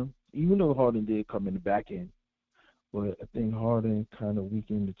for him, even though Harden did come in the back end. But I think Harden kind of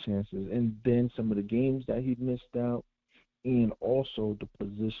weakened the chances. And then some of the games that he missed out, and also the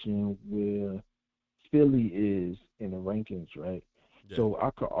position where Philly is in the rankings, right? Yeah. So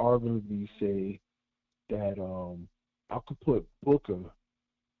I could arguably say that I could put Booker,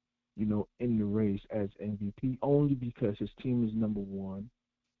 in the race as MVP only because his team is number one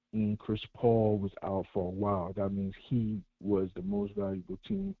and Chris Paul was out for a while. That means he was the most valuable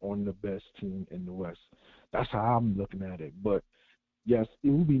team on the best team in the West. That's how I'm looking at it. But yes, it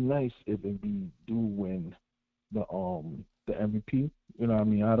would be nice if Embiid do win the MVP. You know what I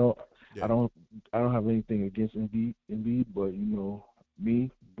mean? I don't have anything against Embiid, but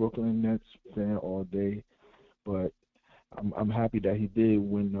me, Brooklyn Nets fan all day. But I'm happy that he did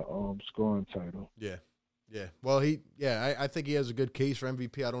win the scoring title. Yeah. Yeah. Well, I think he has a good case for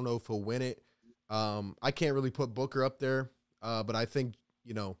MVP. I don't know if he'll win it. I can't really put Booker up there, but I think,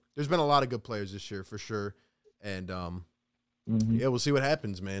 there's been a lot of good players this year for sure. And, we'll see what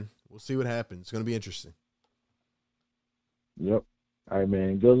happens, man. We'll see what happens. It's going to be interesting. Yep. All right,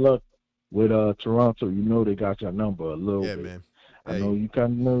 man. Good luck with Toronto. They got your number a little bit. Man. I know you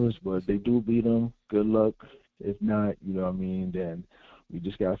kind of nervous, but if they do beat them, good luck. If not, you know what I mean, then we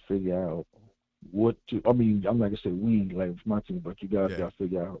just got to figure out what to – I mean, I'm not going to say we, like it's my team, but you guys got to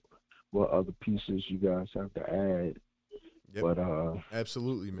figure out what other pieces you guys have to add. Yep. But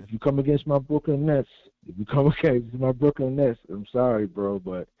absolutely, man. If you come against my Brooklyn Nets, I'm sorry, bro,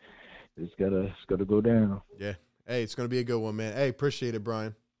 but it's gotta go down. Yeah. Hey, it's gonna be a good one, man. Hey, appreciate it,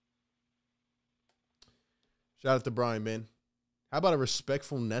 Brian. Shout out to Brian, man. How about a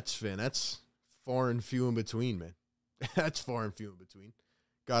respectful Nets fan? That's far and few in between, man. That's far and few in between.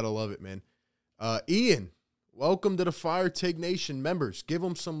 Gotta love it, man. Ian, welcome to the Fire Take Nation members. Give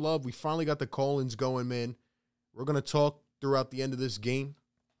them some love. We finally got the call-ins going, man. We're gonna talk throughout the end of this game.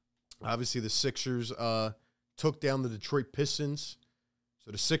 Obviously, the Sixers took down the Detroit Pistons.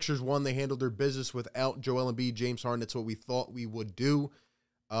 So the Sixers won. They handled their business without Joel Embiid, James Harden. That's what we thought we would do.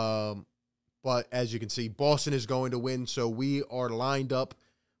 But as you can see, Boston is going to win. So we are lined up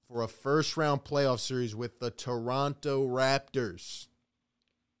for a first-round playoff series with the Toronto Raptors.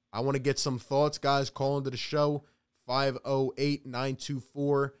 I want to get some thoughts, guys. Call into the show,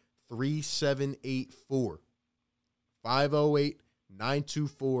 508-924-3784.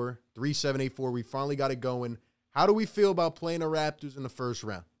 508-924-3784. We finally got it going. How do we feel about playing the Raptors in the first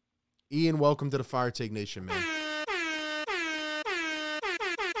round? Ian, welcome to the Fire Take Nation, man.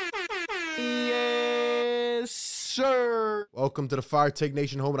 Yes, sir. Welcome to the Fire Take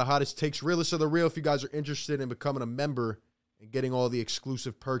Nation, home of the hottest takes, realest of the real. If you guys are interested in becoming a member and getting all the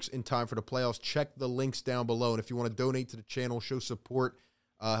exclusive perks in time for the playoffs, check the links down below. And if you want to donate to the channel, show support,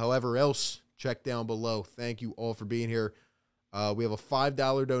 however else, check down below. Thank you all for being here. We have a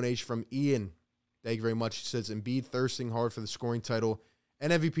 $5 donation from Ian. Thank you very much. He says, Embiid thirsting hard for the scoring title,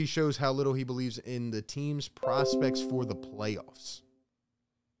 and MVP shows how little he believes in the team's prospects for the playoffs.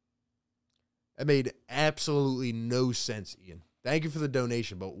 That made absolutely no sense, Ian. Thank you for the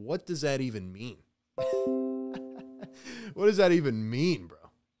donation, but what does that even mean? What does that even mean, bro?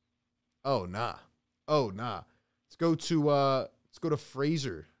 Oh, nah. Let's go to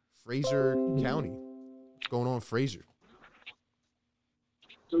Fraser County. What's going on, Fraser?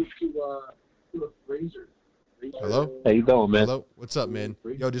 Hello? How you doing, man? Hello? What's up, man?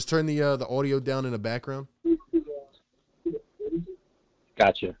 Yo, just turn the audio down in the background.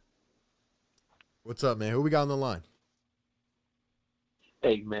 Gotcha. What's up, man? Who we got on the line?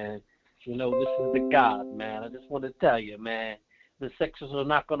 Hey, man. You know, this is the God, man. I just want to tell you, man, the Sixers are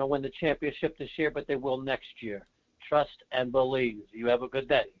not going to win the championship this year, but they will next year. Trust and believe. You have a good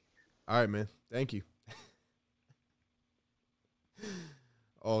day. All right, man. Thank you.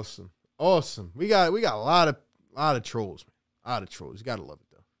 Awesome. We got a lot of trolls, man. A lot of trolls. You gotta love it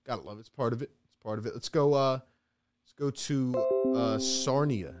though. Gotta love it. It's part of it. Let's go to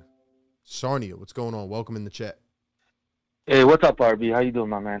Sarnia. Sarnia, what's going on? Welcome in the chat. Hey, what's up, RB? How you doing,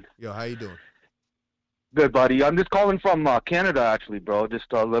 my man? Yo, how you doing? Good, buddy. I'm just calling from Canada, actually, bro. Just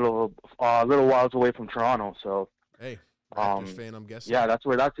a little whiles away from Toronto. So, hey, Raptors fan, I'm guessing. Yeah, that's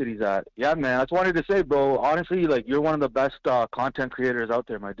where that city's at. Yeah, man. I just wanted to say, bro. Honestly, like you're one of the best content creators out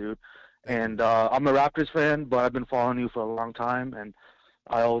there, my dude. And I'm a Raptors fan, but I've been following you for a long time, and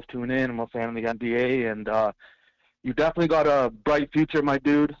I always tune in. I'm a fan of the NBA, and you definitely got a bright future, my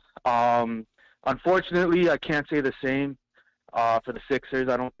dude. Unfortunately, I can't say the same for the Sixers,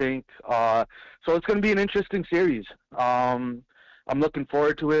 I don't think. So it's going to be an interesting series. I'm looking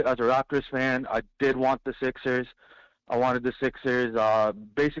forward to it as a Raptors fan. I did want the Sixers. I wanted the Sixers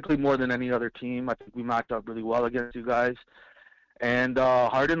basically more than any other team. I think we matched up really well against you guys. And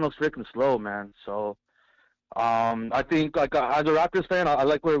Harden looks freaking slow, man. So I think, like, as a Raptors fan, I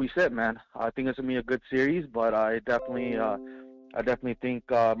like where we sit, man. I think it's going to be a good series, but I definitely think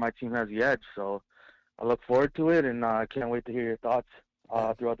my team has the edge. So I look forward to it, and I can't wait to hear your thoughts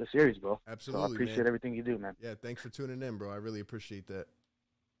throughout the series, bro. Absolutely, so I appreciate everything you do, man. Yeah, thanks for tuning in, bro. I really appreciate that.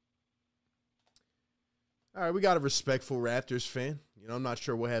 All right, we got a respectful Raptors fan. You know, I'm not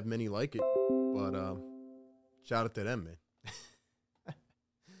sure we'll have many like it, but shout out to them, man.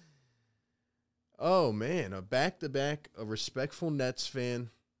 Oh, man, a back-to-back, a respectful Nets fan,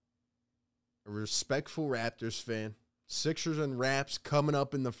 a respectful Raptors fan, Sixers and Raps coming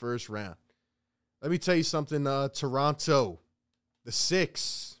up in the first round. Let me tell you something, Toronto, the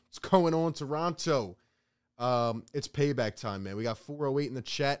Six, what's going on, Toronto? It's payback time, man. We got 408 in the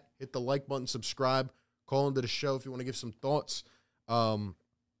chat. Hit the like button, subscribe, call into the show if you want to give some thoughts.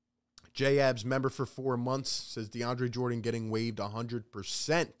 J-Abs, member for 4 months, says DeAndre Jordan getting waived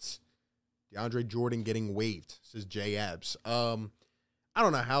 100%. DeAndre Jordan getting waived, says J-Abs. I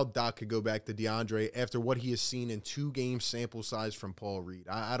don't know how Doc could go back to DeAndre after what he has seen in 2-game sample size from Paul Reed.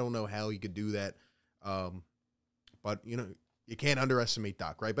 I don't know how he could do that. But, you know, You can't underestimate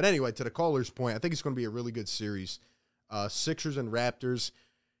Doc, right? But anyway, to the caller's point, I think it's going to be a really good series. Sixers and Raptors.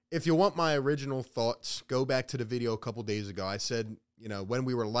 If you want my original thoughts, go back to the video a couple days ago. I said, when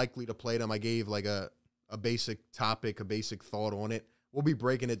we were likely to play them, I gave like a basic topic, a basic thought on it. We'll be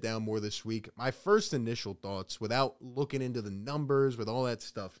breaking it down more this week. My first initial thoughts, without looking into the numbers, with all that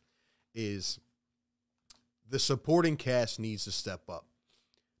stuff, is the supporting cast needs to step up.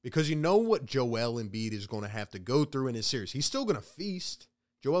 Because you know what Joel Embiid is going to have to go through in his series. He's still going to feast.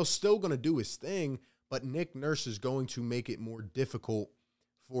 Joel's still going to do his thing, but Nick Nurse is going to make it more difficult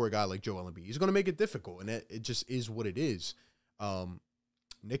for a guy like Joel Embiid. He's going to make it difficult, and it just is what it is.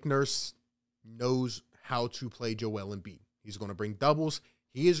 Nick Nurse knows how to play Joel Embiid. He's going to bring doubles.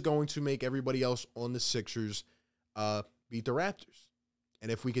 He is going to make everybody else on the Sixers beat the Raptors.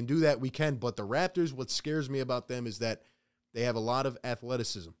 And if we can do that, we can. But the Raptors, what scares me about them is that they have a lot of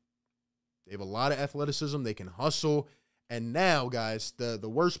athleticism. They have a lot of athleticism. They can hustle. And now, guys, the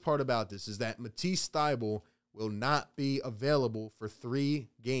worst part about this is that Matisse Thybulle will not be available for 3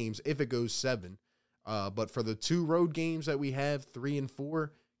 games if it goes 7. But for the 2 road games that we have, 3 and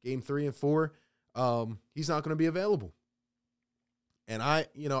 4, game 3 and 4, he's not going to be available. And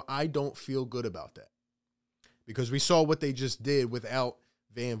I don't feel good about that. Because we saw what they just did without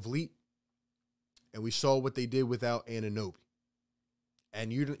Van Vliet. And we saw what they did without Anunoby.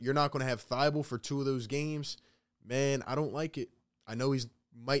 And you're not going to have Thybulle for 2 of those games. Man, I don't like it. I know he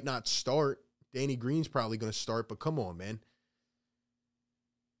might not start. Danny Green's probably going to start, but come on, man.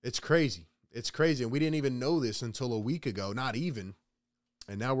 It's crazy. It's crazy. And we didn't even know this until a week ago, not even.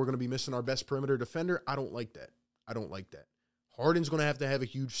 And now we're going to be missing our best perimeter defender. I don't like that. I don't like that. Harden's going to have a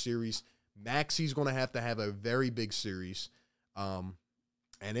huge series. Maxi's going to have a very big series. And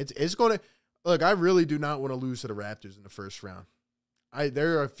it's going to – look, I really do not want to lose to the Raptors in the first round.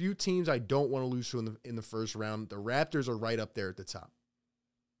 There are a few teams I don't want to lose to in the first round. The Raptors are right up there at the top.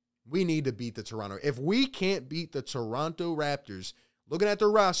 We need to beat the Toronto. If we can't beat the Toronto Raptors, looking at their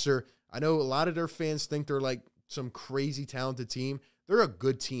roster, I know a lot of their fans think they're like some crazy talented team. They're a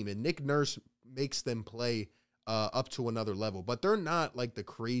good team, and Nick Nurse makes them play up to another level. But they're not like the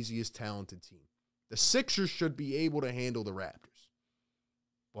craziest talented team. The Sixers should be able to handle the Raptors.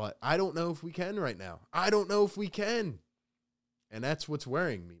 But I don't know if we can right now. I don't know if we can. And that's what's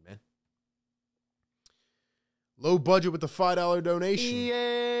worrying me, man. Low budget with the $5 donation.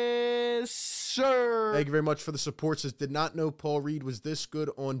 Yes, sir. Thank you very much for the support. Says, did not know Paul Reed was this good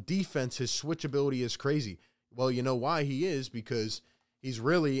on defense. His switchability is crazy. Well, you know why he is? Because he's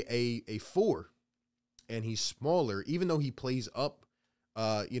really a 4. And he's smaller. Even though he plays up,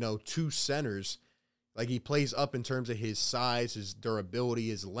 2 centers. Like, he plays up in terms of his size, his durability,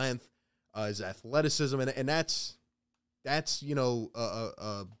 his length, his athleticism. And that's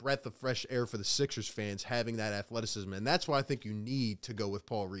a breath of fresh air for the Sixers fans, having that athleticism. And that's why I think you need to go with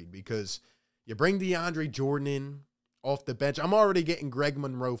Paul Reed, because you bring DeAndre Jordan in off the bench. I'm already getting Greg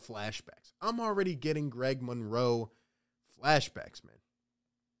Monroe flashbacks. Man.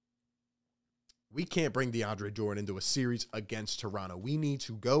 We can't bring DeAndre Jordan into a series against Toronto. We need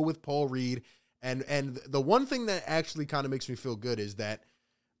to go with Paul Reed. And the one thing that actually kind of makes me feel good is that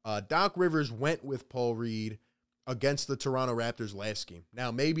Doc Rivers went with Paul Reed against the Toronto Raptors last game. Now,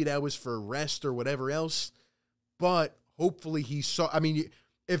 maybe that was for rest or whatever else, but hopefully he saw. I mean,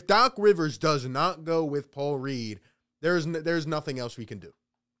 if Doc Rivers does not go with Paul Reed, there's nothing else we can do.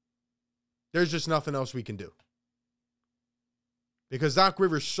 There's just nothing else we can do. Because Doc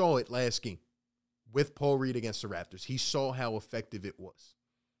Rivers saw it last game with Paul Reed against the Raptors. He saw how effective it was.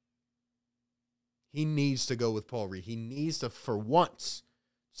 He needs to go with Paul Reed. He needs to, for once,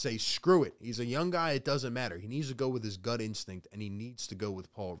 say, screw it. He's a young guy. It doesn't matter. He needs to go with his gut instinct, and he needs to go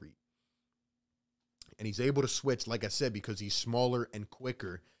with Paul Reed. And he's able to switch, like I said, because he's smaller and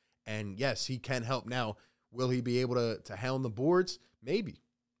quicker. And, yes, he can help. Now, will he be able to hound the boards? Maybe.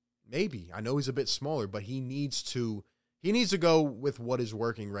 I know he's a bit smaller, but he needs to go with what is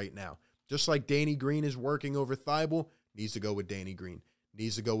working right now. Just like Danny Green is working over Thybulle, needs to go with Danny Green.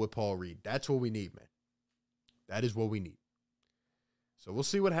 Needs to go with Paul Reed. That's what we need, man. That is what we need. So we'll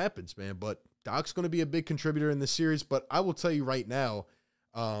see what happens, man. But Doc's going to be a big contributor in this series. But I will tell you right now,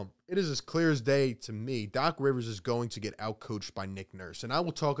 it is as clear as day to me. Doc Rivers is going to get outcoached by Nick Nurse. And I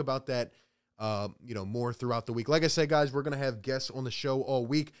will talk about that, more throughout the week. Like I said, guys, we're going to have guests on the show all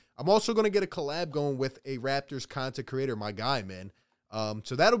week. I'm also going to get a collab going with a Raptors content creator, my guy, man.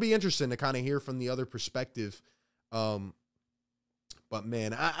 So that'll be interesting to kind of hear from the other perspective. But,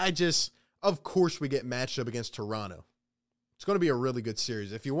 man, I just, of course we get matched up against Toronto. It's going to be a really good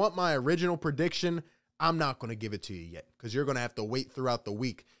series. If you want my original prediction, I'm not going to give it to you yet because you're going to have to wait throughout the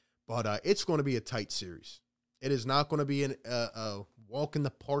week. But it's going to be a tight series. It is not going to be a walk in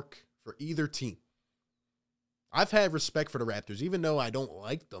the park for either team. I've had respect for the Raptors. Even though I don't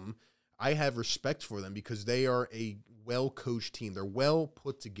like them, I have respect for them because they are a well-coached team. They're well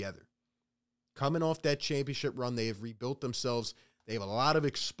put together. Coming off that championship run, they have rebuilt themselves. They have a lot of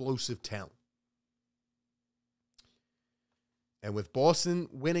explosive talent. And with Boston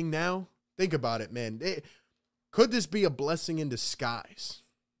winning now, think about it, man. Could this be a blessing in disguise?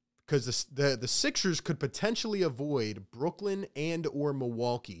 Because the Sixers could potentially avoid Brooklyn and or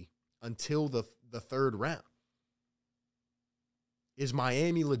Milwaukee until the third round. Is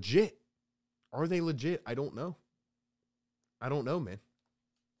Miami legit? Are they legit? I don't know. I don't know, man.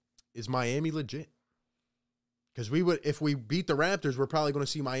 Is Miami legit? Because if we beat the Raptors, we're probably going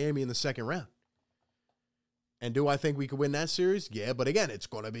to see Miami in the second round. And do I think we could win that series? Yeah, but again, it's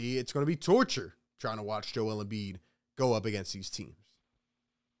going to be torture trying to watch Joel Embiid go up against these teams.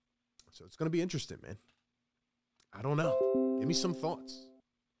 So it's going to be interesting, man. I don't know. Give me some thoughts.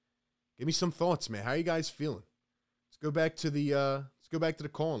 Give me some thoughts, man. How are you guys feeling? Let's go back to the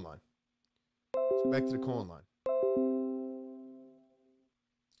call-in line. Let's go back to the call-in line.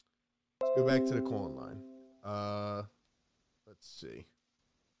 Let's go back to the call-in line. Let's see.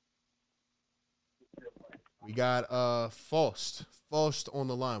 We got Faust. Faust on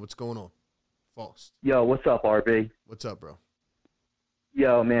the line. What's going on? Faust. Yo, what's up, RB? What's up, bro?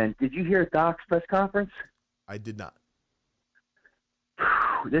 Yo, man, did you hear Doc's press conference? I did not.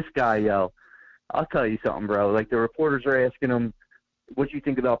 This guy, yo, I'll tell you something, bro. Like, the reporters are asking him, what do you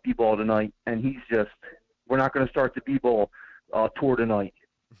think about B-ball tonight? And he's just, we're not going to start the B-ball tour tonight.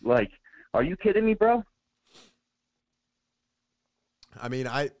 Like, are you kidding me, bro? I mean,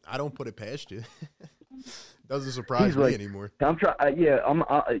 I don't put it past you. Doesn't surprise me anymore. I'm trying. Yeah, I'm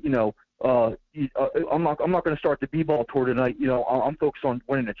not going to start the B-ball tour tonight. You know, I'm focused on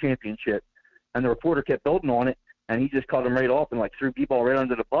winning the championship. And the reporter kept building on it, and he just cut him right off and like threw B-ball right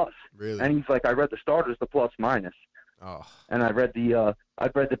under the bus. Really? And he's like, I read the starters, the plus minus. Oh. And I read the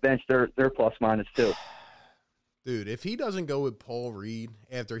bench, their plus minus too. Dude, if he doesn't go with Paul Reed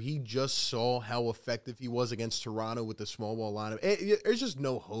after he just saw how effective he was against Toronto with the small ball lineup, there's just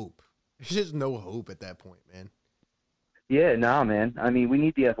no hope. There's just no hope at that point, man. Yeah, nah, man. I mean, we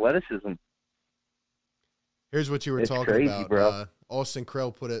need the athleticism. Here's what you were talking crazy, about. Bro. Austin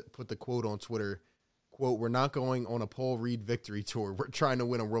Krell put the quote on Twitter. Quote, we're not going on a Paul Reed victory tour. We're trying to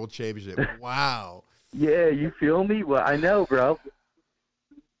win a world championship. Wow. Yeah, you feel me? Well, I know, bro.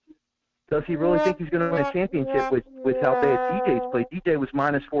 Does he really think he's going to win a championship with how bad DJ's played? DJ was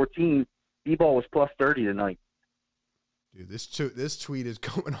minus 14. D-ball was plus 30 tonight. Dude, this tweet is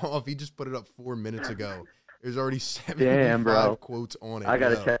going off. He just put it up 4 minutes ago. There's already 75 quotes on it. I got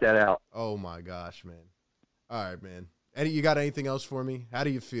to check that out. Oh, my gosh, man. All right, man. Eddie, you got anything else for me? How do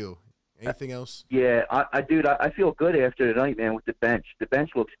you feel? Anything else? Yeah, I feel good after tonight, man, with the bench. The bench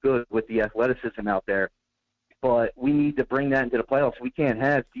looks good with the athleticism out there. But we need to bring that into the playoffs. We can't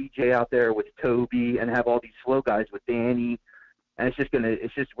have DJ out there with Toby and have all these slow guys with Danny. And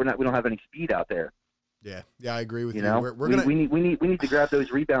we don't have any speed out there. Yeah, I agree with you. Know? We need to grab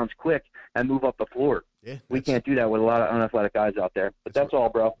those rebounds quick and move up the floor. Yeah, we can't do that with a lot of unathletic guys out there. But that's all,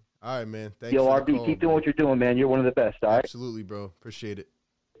 bro. All right, man. Thanks. Yo, RB, keep doing what you're doing, man. You're one of the best. All right. Absolutely, bro. Appreciate it.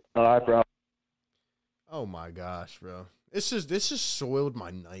 All right, bro. Oh my gosh, bro. This just soiled my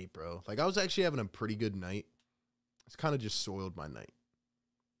night, bro. Like I was actually having a pretty good night. It's kind of just soiled my night.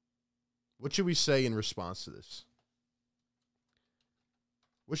 What should we say in response to this?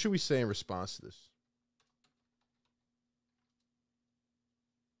 What should we say in response to this?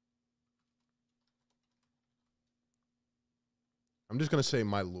 I'm just going to say,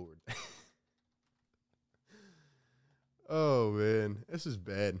 my Lord. Oh, man. This is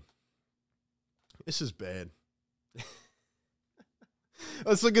bad. This is bad.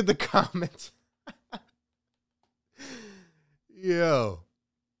 Let's look at the comments. Yo.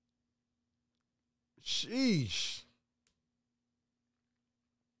 Sheesh.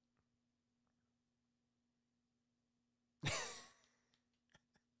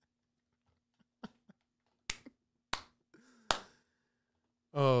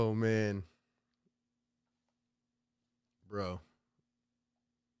 Oh, man. Bro.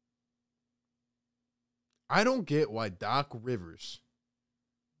 I don't get why Doc Rivers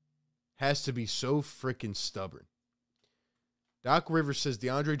has to be so freaking stubborn. Doc Rivers says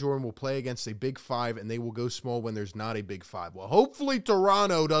DeAndre Jordan will play against a big five and they will go small when there's not a big five. Well, hopefully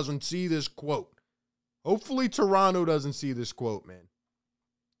Toronto doesn't see this quote. Hopefully Toronto doesn't see this quote, man.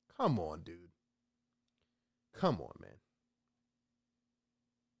 Come on, dude. Come on, man.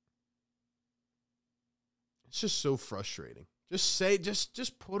 It's just so frustrating. Just say,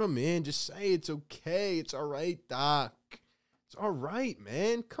 just put him in. Just say it's okay. It's all right, Doc. It's all right,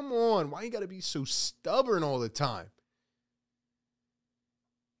 man. Come on. Why you got to be so stubborn all the time?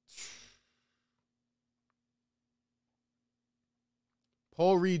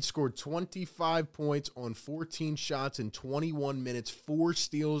 Paul Reed scored 25 points on 14 shots in 21 minutes, 4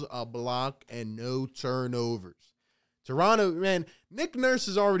 steals, a block, and no turnovers. Toronto, man, Nick Nurse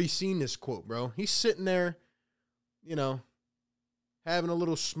has already seen this quote, bro. He's sitting there, you know, having a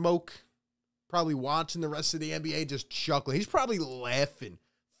little smoke, probably watching the rest of the NBA, just chuckling. He's probably laughing,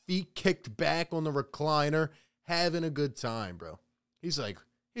 feet kicked back on the recliner, having a good time, bro. He's like,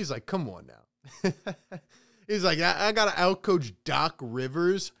 come on now. He's like, I got to outcoach Doc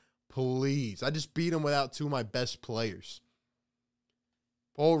Rivers, please. I just beat him without 2 of my best players.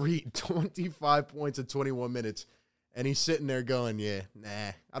 Paul Reed, 25 points in 21 minutes. And he's sitting there going, yeah,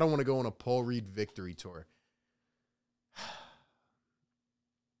 nah, I don't want to go on a Paul Reed victory tour.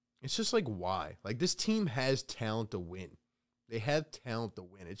 It's just like, why? Like, this team has talent to win. They have talent to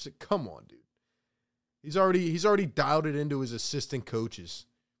win. It's like, come on, dude. He's already dialed it into his assistant coaches.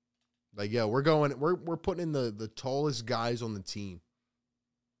 Like, yeah, we're putting in the tallest guys on the team.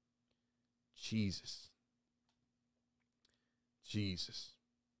 Jesus.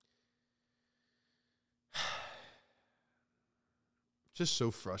 Just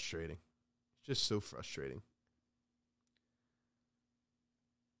so frustrating. Just so frustrating.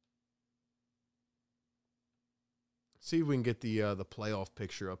 See if we can get the playoff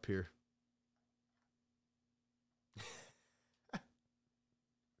picture up here.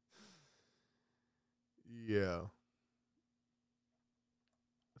 Yeah.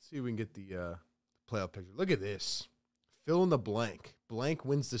 Let's see if we can get the playoff picture. Look at this. Fill in the blank. Blank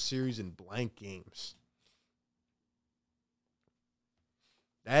wins the series in blank games.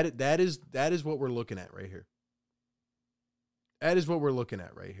 That is what we're looking at right here. That is what we're looking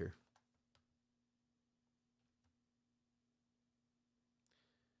at right here.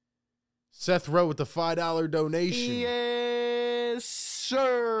 Seth Rowe with the $5 donation. Yes,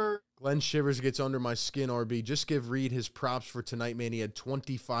 sir. Glenn Shivers gets under my skin, RB. Just give Reed his props for tonight, man. He had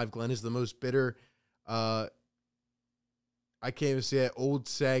 25. Glenn is the most bitter. I can't even say that. Old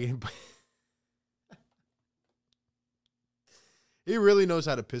sagging. He really knows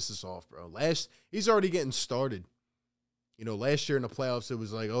how to piss us off, bro. He's already getting started. You know, last year in the playoffs, it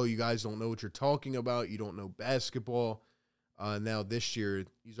was like, oh, you guys don't know what you're talking about. You don't know basketball. Now this year,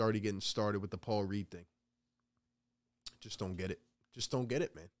 he's already getting started with the Paul Reed thing. Just don't get it. Just don't get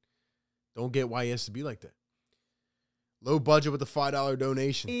it, man. Don't get why he has to be like that. Low budget with the $5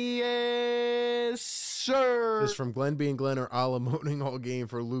 donation. Yes, sir. This from Glenn being Glenn or Ala moaning all game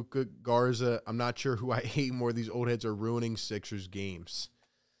for Luka Garza. I'm not sure who I hate more. These old heads are ruining Sixers games.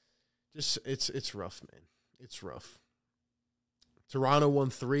 Just it's rough, man. It's rough. Toronto won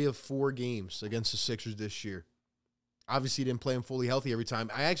 3 of 4 games against the Sixers this year. Obviously didn't play them fully healthy every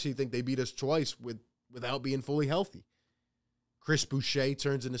time. I actually think they beat us twice without being fully healthy. Chris Boucher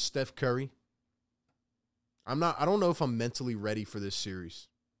turns into Steph Curry. I don't know if I'm mentally ready for this series.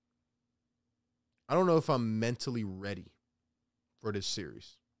 I don't know if I'm mentally ready for this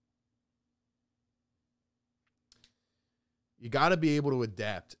series. You got to be able to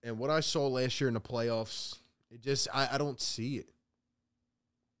adapt. And what I saw last year in the playoffs, I don't see it.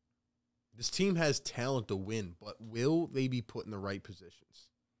 This team has talent to win, but will they be put in the right positions?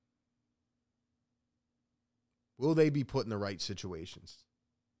 Will they be put in the right situations?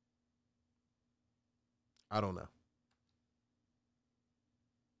 I don't know.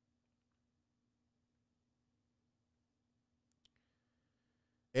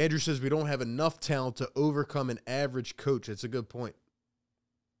 Andrew says we don't have enough talent to overcome an average coach. That's a good point.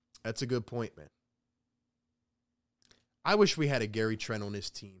 That's a good point, man. I wish we had a Gary Trent on this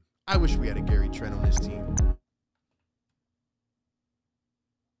team.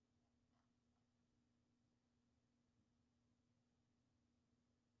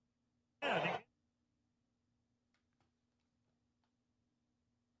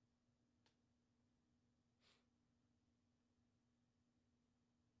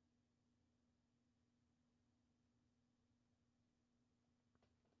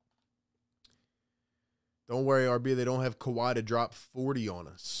 Don't worry, RB. They don't have Kawhi to drop 40 on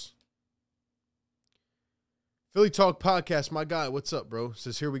us. Philly Talk Podcast, my guy, what's up, bro?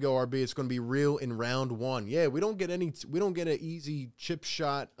 Says, here we go, RB. It's going to be real in round 1. Yeah, we don't get an easy chip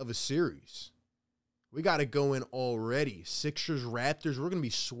shot of a series. We got to go in already. Sixers, Raptors, we're going to be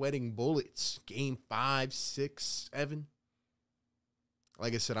sweating bullets. Game 5, 6, 7.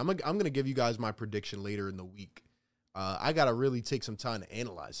 Like I said, I'm going to give you guys my prediction later in the week. I got to really take some time to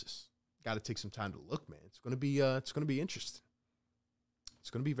analyze this. Got to take some time to look, man. It's going to be interesting. It's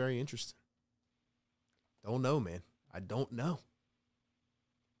going to be very interesting. Don't know, man. I don't know.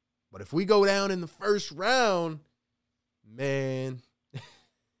 But if we go down in the first round, man,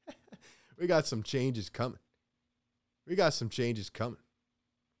 we got some changes coming. Let's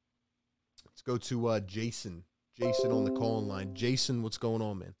go to Jason. Jason on the call line. Jason, what's going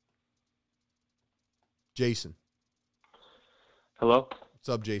on, man? Jason. Hello? What's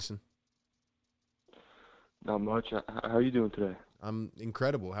up, Jason? Not much. How are you doing today? I'm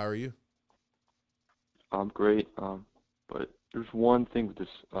incredible. How are you? I'm great. But there's one thing with this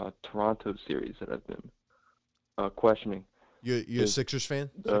Toronto series that I've been questioning. You're a Sixers fan?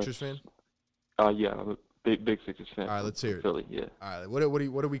 Sixers fan? Yeah, I'm a big Sixers fan. All right, let's hear it. Philly, yeah. All right, what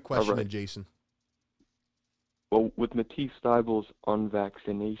are we questioning, right. Jason? Well, with Matisse Thybulle's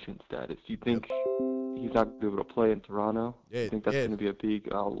unvaccination status, do you think he's not going to be able to play in Toronto? Do you think that's going to be a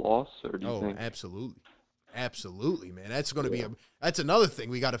big loss, or do you think? Absolutely. Absolutely, man. That's going to be that's another thing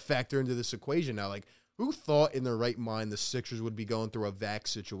we got to factor into this equation now. Like, who thought in their right mind the Sixers would be going through a vax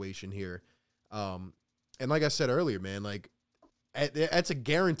situation here? And like I said earlier, man, like that's a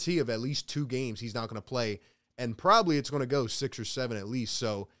guarantee of at least 2 games he's not going to play, and probably it's going to go 6 or 7 at least.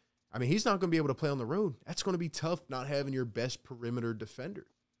 So, I mean, he's not going to be able to play on the road. That's going to be tough not having your best perimeter defender.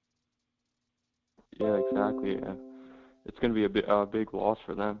 Yeah, exactly. Yeah. It's going to be a big loss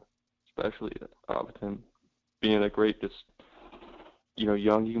for them, especially with him being a great, just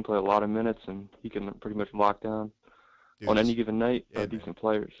young. He can play a lot of minutes, and he can pretty much lock down on any given night decent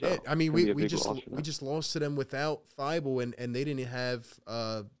players. So I mean, we just lost to them without Thibault, and they didn't have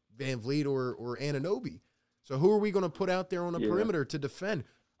Van Vliet or Anunoby. So who are we going to put out there on the perimeter to defend?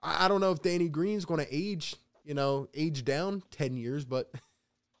 I don't know if Danny Green's going to age down 10 years, but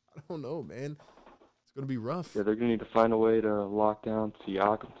I don't know, man. It's going to be rough. Yeah, they're going to need to find a way to lock down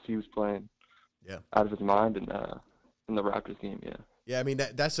Siakam. He was playing out of his mind in the Raptors game, Yeah, I mean,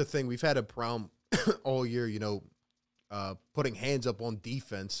 that's the thing. We've had a problem all year, putting hands up on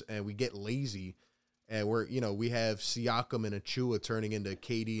defense, and we get lazy, and we have Siakam and Achua turning into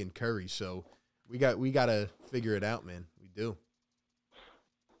KD and Curry. So we got to figure it out, man. We do.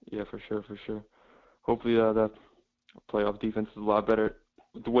 Yeah, for sure. Hopefully the playoff defense is a lot better.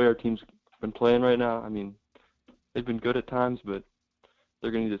 With the way our team's been playing right now, I mean, they've been good at times, but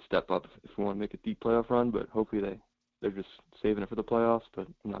they're going to need to step up if we want to make a deep playoff run. But hopefully they're just saving it for the playoffs, but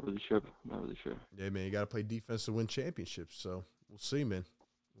I'm not really sure. Yeah, man, you got to play defense to win championships. So we'll see, man.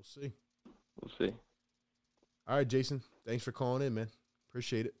 We'll see. All right, Jason. Thanks for calling in, man.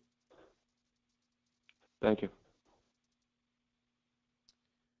 Appreciate it. Thank you.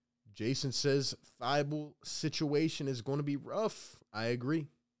 Jason says Thibault situation is going to be rough. I agree.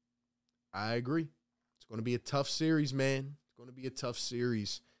 It's going to be a tough series, man. It's going to be a tough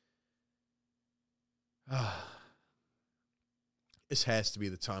series. This has to be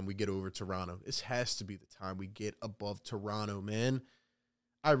the time we get over Toronto. This has to be the time we get above Toronto, man.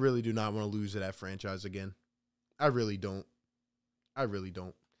 I really do not want to lose to that franchise again. I really don't.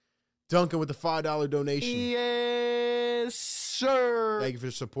 Duncan with the $5 donation. Yes, sir. Thank you for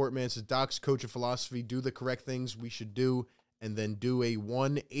the support, man. It says, Doc's coach of philosophy, do the correct things we should do, and then do a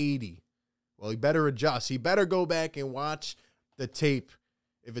 180. Well, he better adjust. He better go back and watch the tape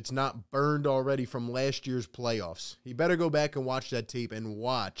if it's not burned already from last year's playoffs. He better go back and watch that tape and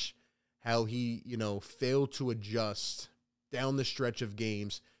watch how he, failed to adjust down the stretch of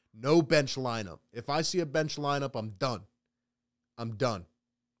games. No bench lineup. If I see a bench lineup, I'm done.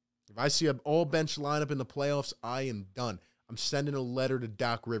 If I see an all-bench lineup in the playoffs, I am done. I'm sending a letter to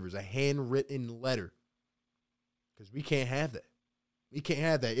Doc Rivers, a handwritten letter, because we can't have that.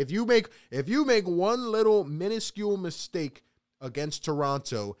 If you make one little minuscule mistake against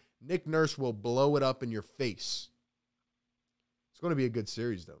Toronto, Nick Nurse will blow it up in your face. It's going to be a good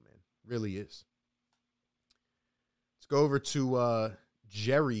series, though, man. It really is. Let's go over to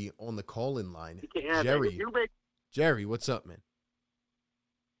Jerry on the call-in line. Jerry, what's up, man?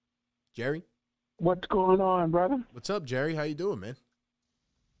 Jerry? What's going on, brother? What's up, Jerry? How you doing, man?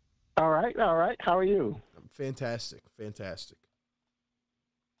 All right. How are you? I'm fantastic.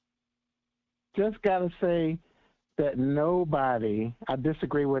 Just got to say that I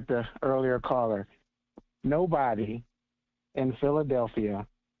disagree with the earlier caller, nobody in Philadelphia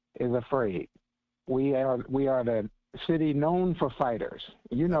is afraid. We are the city known for fighters.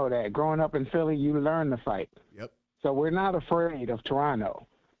 You know that. Growing up in Philly, you learn to fight. Yep. So we're not afraid of Toronto.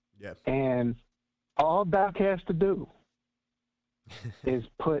 Yep. And all Doc has to do is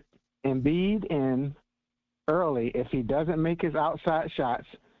put Embiid in early. If he doesn't make his outside shots,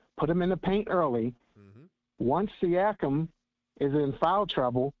 put him in the paint early. Mm-hmm. Once Siakam is in foul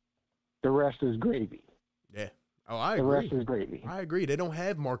trouble, the rest is gravy. Yeah, Oh, I The agree. rest is gravy. I agree. They don't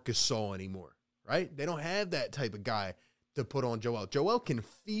have Marc Gasol anymore, right? They don't have that type of guy to put on Joel. Joel can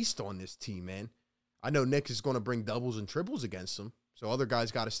feast on this team, man. I know Nick is going to bring doubles and triples against them, so other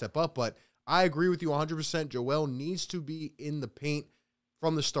guys got to step up, but I agree with you 100%. Joel needs to be in the paint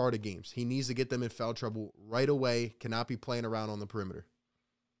from the start of games. He needs to get them in foul trouble right away, cannot be playing around on the perimeter.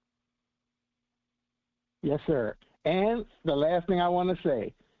 Yes, sir. And the last thing I want to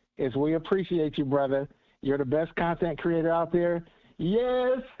say is we appreciate you, brother. You're the best content creator out there.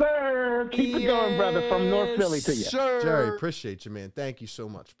 Yes, sir. Keep it going, brother, from North Philly to you. Sure. Jerry, appreciate you, man. Thank you so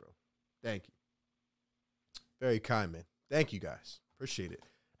much, bro. Thank you. Very kind, man. Thank you, guys. Appreciate it.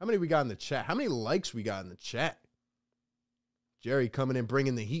 How many we got in the chat? How many likes we got in the chat? Jerry coming in,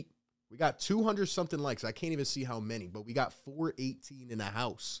 bringing the heat. We got 200-something likes. I can't even see how many, but we got 418 in the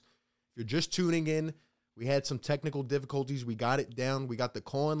house. If you're just tuning in, we had some technical difficulties. We got it down. We got the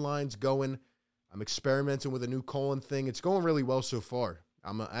call-in lines going. I'm experimenting with a new call-in thing. It's going really well so far.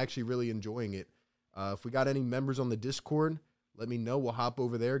 I'm actually really enjoying it. If we got any members on the Discord, let me know. We'll hop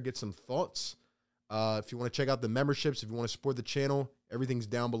over there, get some thoughts. If you want to check out the memberships, if you want to support the channel, everything's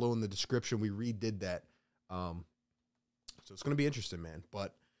down below in the description. We redid that. So it's going to be interesting, man.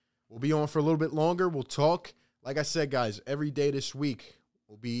 But we'll be on for a little bit longer. We'll talk. Like I said, guys, every day this week,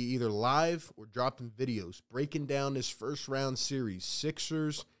 we'll be either live or dropping videos, breaking down this first round series,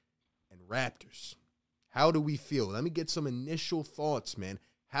 Sixers and Raptors. How do we feel? Let me get some initial thoughts, man.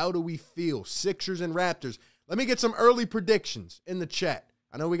 How do we feel? Sixers and Raptors. Let me get some early predictions in the chat.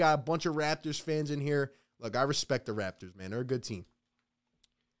 I know we got a bunch of Raptors fans in here. Look, I respect the Raptors, man. They're a good team.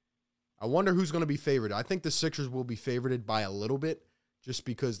 I wonder who's going to be favored. I think the Sixers will be favored by a little bit just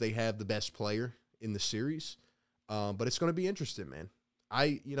because they have the best player in the series. But it's going to be interesting, man.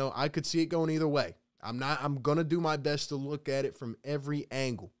 I could see it going either way. I'm going to do my best to look at it from every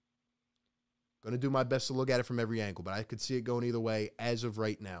angle. Going to do my best to look at it from every angle, but I could see it going either way as of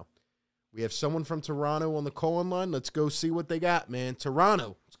right now. We have someone from Toronto on the call-in line. Let's go see what they got, man.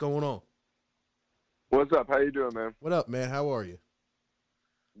 Toronto, what's going on? What's up? How you doing, man? What up, man? How are you?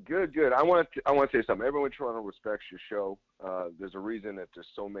 Good, good. I want to say something. Everyone in Toronto respects your show. There's a reason that there's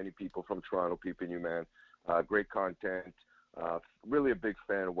so many people from Toronto peeping you, man. Great content. Really a big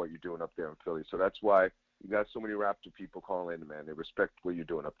fan of what you're doing up there in Philly. So that's why you got so many Raptor people calling in, man. They respect what you're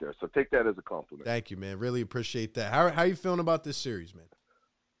doing up there. So take that as a compliment. Thank you, man. Really appreciate that. How are you feeling about this series, man?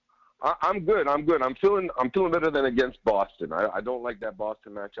 I'm good. I'm feeling better than against Boston. I don't like that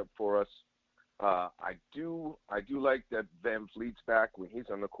Boston matchup for us. I do like that Van Vliet's back. When he's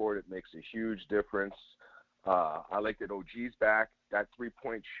on the court, it makes a huge difference. I like that OG's back. That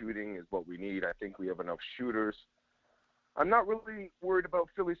three-point shooting is what we need. I think we have enough shooters. I'm not really worried about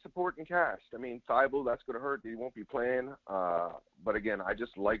Philly supporting Cash. I mean, Thibault, that's going to hurt. He won't be playing. But again, I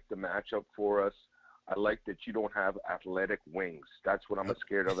just like the matchup for us. I like that you don't have athletic wings. That's what I'm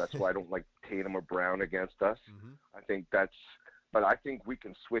scared of. That's why I don't like Tatum or Brown against us. Mm-hmm. But I think we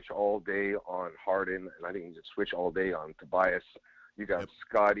can switch all day on Harden, and I think we can switch all day on Tobias. You got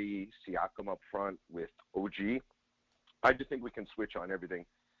Scotty, Siakam up front with OG. I just think we can switch on everything.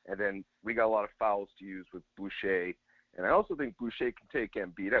 And then we got a lot of fouls to use with Boucher. And I also think Boucher can take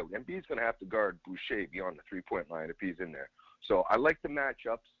Embiid out. Embiid's going to have to guard Boucher beyond the three-point line if he's in there. So I like the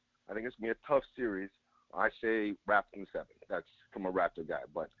matchups. I think it's going to be a tough series. I say Raptors in 7. That's from a Raptor guy.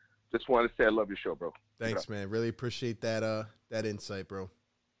 But just wanted to say I love your show, bro. Thanks, man. Really appreciate that insight, bro.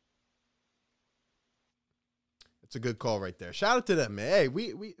 It's a good call right there. Shout out to them, man. Hey, if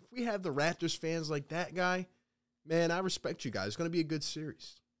we have the Raptors fans like that guy, man, I respect you guys. It's going to be a good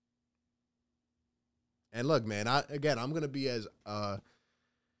series. And look, man, I'm going to be I'm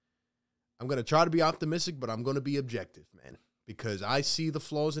going to try to be optimistic, but I'm going to be objective, man, because I see the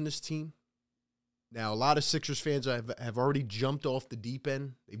flaws in this team. Now, a lot of Sixers fans have already jumped off the deep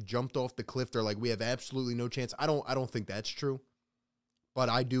end. They've jumped off the cliff. They're like, we have absolutely no chance. I don't think that's true. But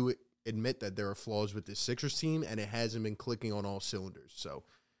I do admit that there are flaws with this Sixers team, and it hasn't been clicking on all cylinders. So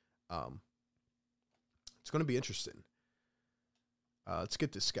it's going to be interesting. Let's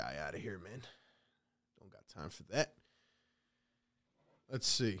get this guy out of here, man. Don't got time for that. Let's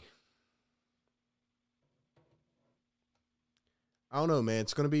see. I don't know, man.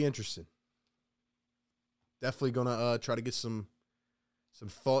 It's going to be interesting. Definitely going to try to get some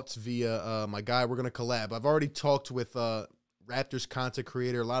thoughts via my guy. We're going to collab. I've already talked with Raptors content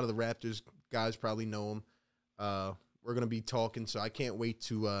creator. A lot of the Raptors guys probably know him. We're going to be talking, so I can't wait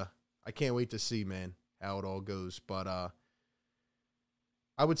to see, man, how it all goes. But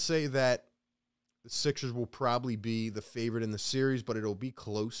I would say that the Sixers will probably be the favorite in the series, but it'll be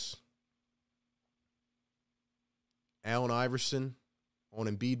close. Allen Iverson on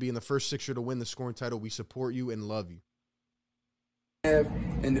Embiid being the first Sixer to win the scoring title. We support you and love you.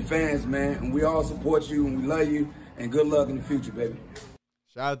 And the fans, man, and we all support you and we love you, and good luck in the future, baby.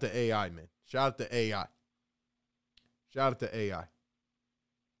 Shout out to AI, man. Shout out to AI. Shout out to AI.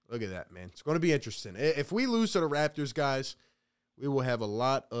 Look at that, man. It's going to be interesting. If we lose to the Raptors, guys, we will have a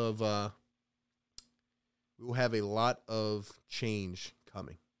lot of change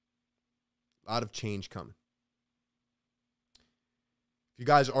coming. A lot of change coming. If you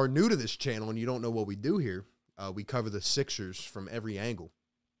guys are new to this channel and you don't know what we do here, we cover the Sixers from every angle.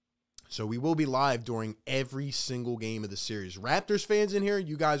 So we will be live during every single game of the series. Raptors fans in here,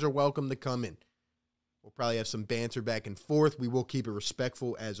 you guys are welcome to come in. We'll probably have some banter back and forth. We will keep it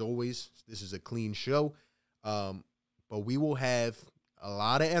respectful as always. This is a clean show. But we will have a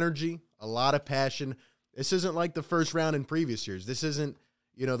lot of energy, a lot of passion. This isn't like the first round in previous years. This isn't,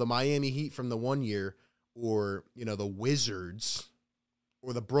 the Miami Heat from the one year or, the Wizards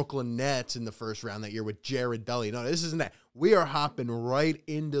or the Brooklyn Nets in the first round that year with Jared Dudley. No, this isn't that. We are hopping right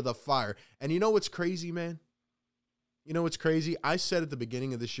into the fire. And you know what's crazy, man? You know what's crazy? I said at the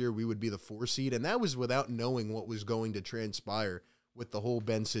beginning of this year we would be the 4 seed, and that was without knowing what was going to transpire with the whole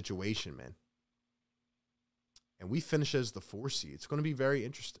Ben situation, man. And we finish as the 4 seed. It's going to be very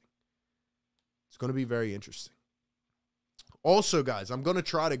interesting. It's going to be very interesting. Also, guys, I'm going to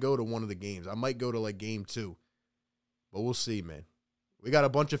try to go to one of the games. I might go to, like, game 2. But we'll see, man. We got a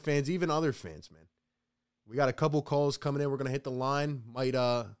bunch of fans, even other fans, man. We got a couple calls coming in. We're going to hit the line. Might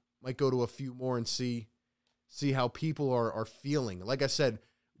go to a few more and see how people are feeling. Like I said,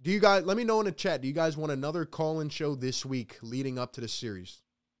 do you guys, let me know in the chat, do you guys want another call-in show this week leading up to the series?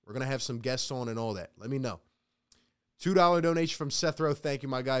 We're going to have some guests on and all that. Let me know. $2 donation from Seth Rowe. Thank you,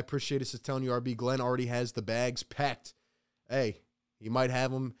 my guy. Appreciate it. Just telling you, RB Glenn already has the bags packed. Hey, he might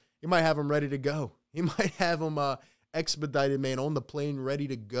have them ready to go. He might have them expedited, man, on the plane, ready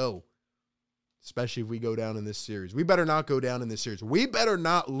to go. Especially if we go down in this series. We better not go down in this series. We better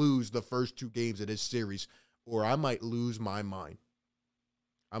not lose the first 2 games of this series, or I might lose my mind.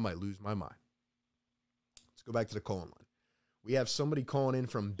 Let's go back to the calling line. We have somebody calling in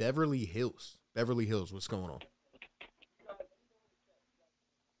from Beverly Hills. Beverly Hills, what's going on?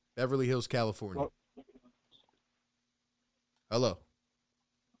 Beverly Hills, California. Hello.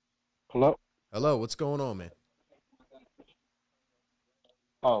 Hello, what's going on, man?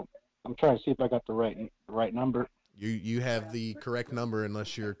 Oh, I'm trying to see if I got the right number. You have the correct number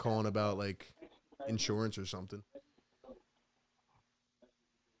unless you're calling about, like, insurance or something.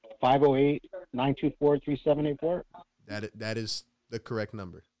 508-924-3784. That is the correct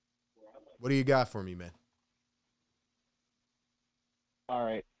number. What do you got for me, man? All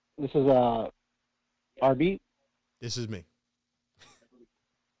right. This is RB? This is me.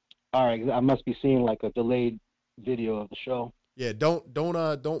 All right. I must be seeing like a delayed video of the show. Yeah,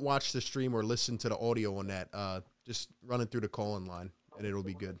 don't watch the stream or listen to the audio on that. Just run it through the call-in line, and it'll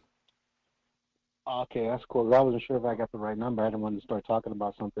be good. Okay, that's cool. I wasn't sure if I got the right number. I didn't want to start talking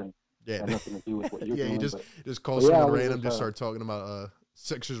about something that had nothing to do with what you're doing. You just call someone random, just start talking about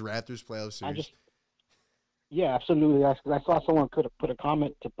Sixers Raptors playoff series. Yeah, absolutely. I saw someone could have put a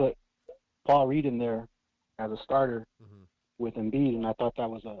comment to put Paul Reed in there as a starter with Embiid, and I thought that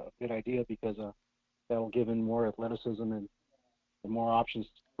was a good idea because that will give him more athleticism and more options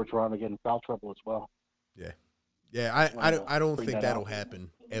for Toronto to get in foul trouble as well. Yeah. I don't think that'll happen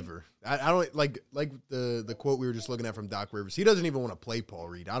ever. I don't like the quote we were just looking at from Doc Rivers. He doesn't even want to play Paul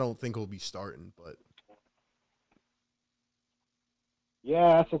Reed. I don't think he'll be starting, but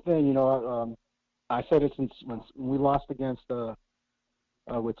yeah, that's the thing. I said it since when we lost against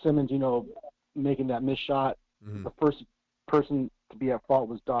with Simmons. Making that missed shot. The first person to be at fault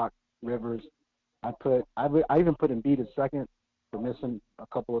was Doc Rivers. I even put Embiid as second for missing a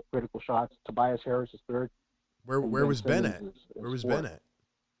couple of critical shots. Tobias Harris is third. Where was Ben at? Where was Ben at?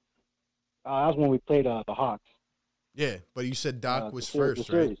 That was when we played the Hawks. Yeah, but you said Doc was first,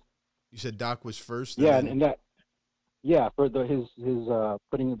 right? You said Doc was first. Yeah, and that. Yeah, for his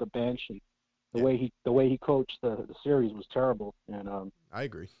putting the bench and the way he coached the series was terrible. And I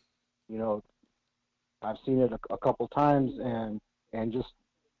agree. I've seen it a couple times, and just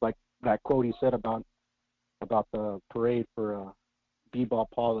like that quote he said about the parade for B-ball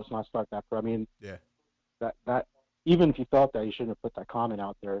Paul, let's not start that. I mean, yeah, that even if you felt that, you shouldn't have put that comment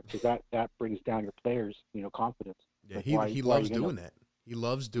out there because that brings down your players' confidence. Yeah, he loves doing that. He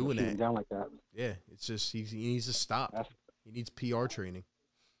loves doing that. Down like that. Yeah, it's just he needs to stop. He needs PR training.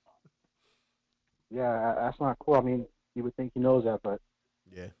 Yeah, that's not cool. I mean, you would think he knows that, but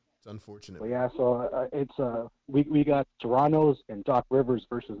yeah, it's unfortunate. But yeah, so it's we got Toronto's and Doc Rivers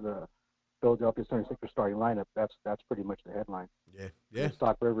versus Philadelphia 76ers starting lineup, that's pretty much the headline. Yeah.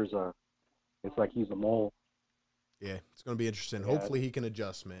 Doc Rivers, it's like he's a mole. Yeah, it's going to be interesting. Yeah. Hopefully he can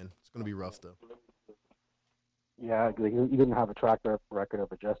adjust, man. It's going to be rough, though. Yeah, he didn't have a track record of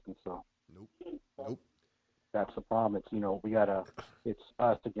adjusting, so. Nope. That's the problem. It's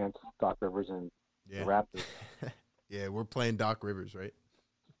us against Doc Rivers and the Raptors. Yeah, we're playing Doc Rivers, right?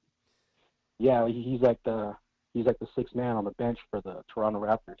 Yeah, he's like the sixth man on the bench for the Toronto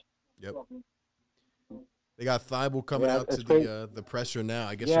Raptors. Yep. They got Thibault coming out to the presser now.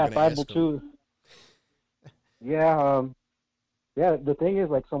 I guess yeah, they're going to ask him. Too. Yeah, the thing is,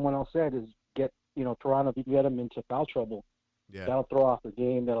 like someone else said, is Toronto, if you get them into foul trouble, that'll throw off their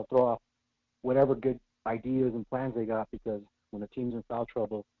game. That'll throw off whatever good ideas and plans they got, because when the team's in foul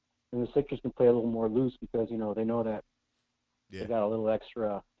trouble, then the Sixers can play a little more loose because, they know that they got a little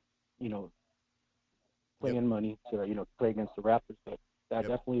extra, play-in money to, play against the Raptors. But that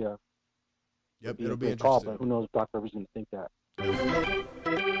definitely it'll be a call, interesting. but who knows if Doc Rivers going to think that.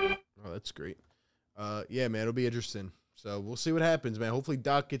 Oh, that's great. Yeah, man, it'll be interesting. So we'll see what happens, man. Hopefully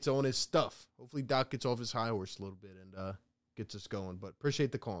Doc gets on his stuff. Hopefully Doc gets off his high horse a little bit and gets us going. But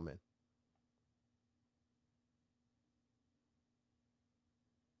appreciate the call, man.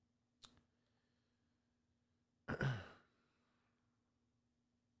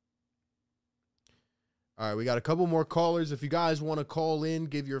 All right, we got a couple more callers. If you guys want to call in,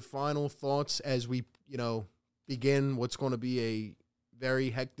 give your final thoughts as we, begin what's going to be a very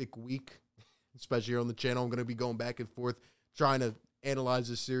hectic week, especially here on the channel. I'm going to be going back and forth trying to analyze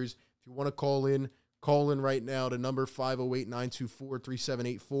this series. If you want to call in right now to number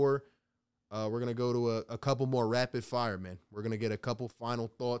 508-924-3784. We're going to go to a couple more rapid fire, man. We're going to get a couple final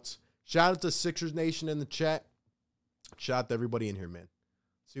thoughts. Shout out to Sixers Nation in the chat. Shout out to everybody in here, man.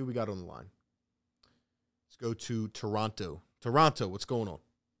 Let's see what we got on the line. Let's go to Toronto. Toronto, what's going on?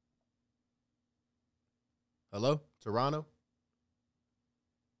 Hello? Toronto?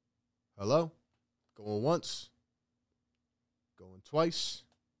 Hello? Going once. Going twice.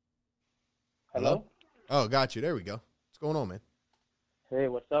 Hello? Oh, got you. There we go. What's going on, man? Hey,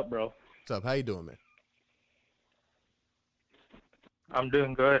 what's up, bro? What's up? How you doing, man? I'm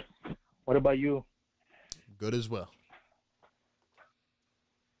doing good. What about you? Good as well.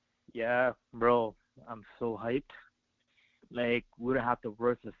 Yeah, bro. I'm so hyped. Like, we don't have to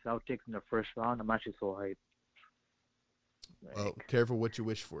verse the Celtics in the first round. I'm actually so hyped. Well, careful what you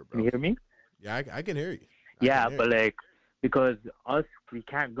wish for, bro. Can you hear me? Yeah, I can hear you. Because us, we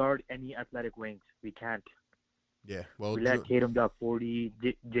can't guard any athletic wings. We can't. Yeah, well, we let Tatum drop 40,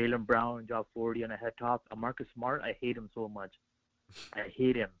 Jaylen Brown drop 40 on a head top. And Marcus Smart, I hate him so much. I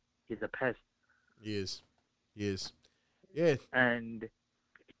hate him. He's a pest. He is. Yeah. And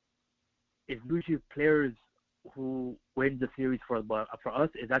it's usually players who win the series for us. But for us,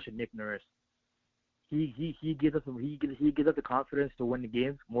 it's actually Nick Nurse. He gives us the confidence to win the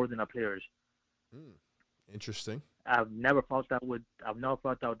games more than our players. Interesting. I've never felt that with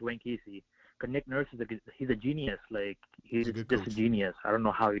Dwayne Casey. Cause Nick Nurse he's a genius. Like he's just a genius. I don't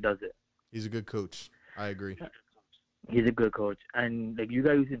know how he does it. He's a good coach. I agree. He's a good coach, and like you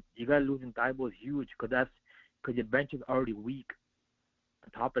guys losing Thibault is huge because your bench is already weak. On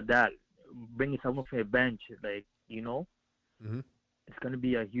top of that, bringing someone from your bench, it's gonna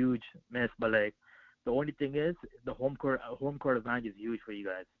be a huge mess. But like the only thing is the home court advantage is huge for you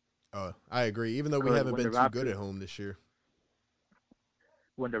guys. Oh, I agree. Even though we haven't been too good at home this year.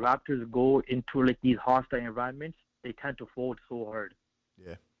 When the Raptors go into like these hostile environments, they tend to fold so hard.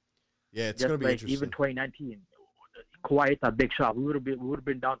 Yeah, it's gonna be interesting. Even 2019, Kawhi a big shot. We would have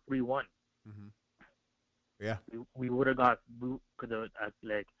been down 3-1. Yeah, we would have got because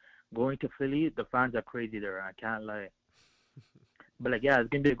like going to Philly, the fans are crazy there. I can't lie. But it's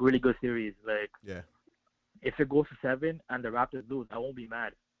gonna be a really good series. If it goes to 7 and the Raptors lose, I won't be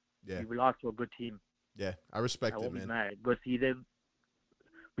mad. Yeah, we lost to a good team. Yeah, I respect it, man. I won't be mad. Good season.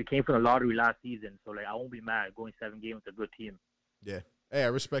 We came from the lottery last season, so I won't be mad going 7 games with a good team. Yeah, hey, I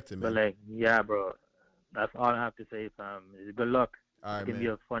respect it, man. But bro, that's all I have to say, fam. Good luck. All right, it's gonna be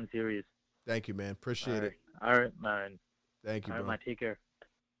a fun series. Thank you, man. Appreciate it. All right, man. Thank you, all right, bro. Man. Take care.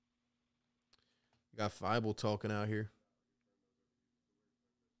 We got Thibault talking out here.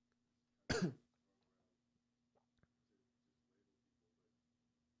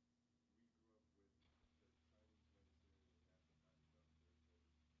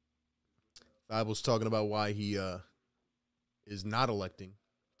 Thibault's talking about why he is not electing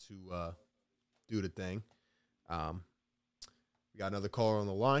to do the thing. We got another caller on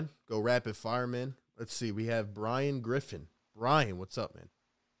the line. Go rapid fire, man. Let's see. We have Brian Griffin. Brian, what's up, man?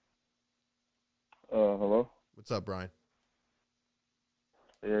 Hello. What's up, Brian?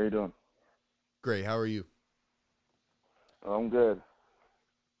 Hey, how you doing? Great. How are you? I'm good.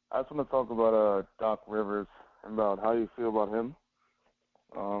 I just want to talk about Doc Rivers and about how you feel about him.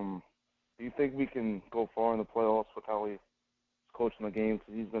 Do you think we can go far in the playoffs with how he's coaching the game?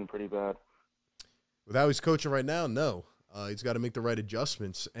 Because he's been pretty bad. With how he's coaching right now, no. He's got to make the right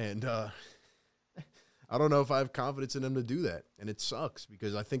adjustments, and I don't know if I have confidence in him to do that. And it sucks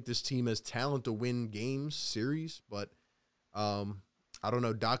because I think this team has talent to win games, series, but I don't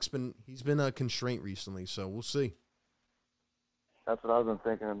know. He's been a constraint recently, so we'll see. That's what I've been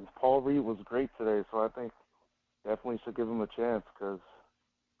thinking. Paul Reed was great today, so I think definitely should give him a chance because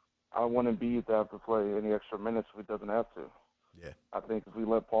I want Embiid to have to play any extra minutes if he doesn't have to. Yeah. I think if we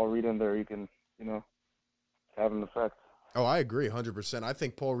let Paul Reed in there, he can, have an effect. Oh, I agree 100%. I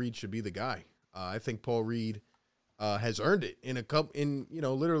think Paul Reed should be the guy. I think Paul Reed has earned it in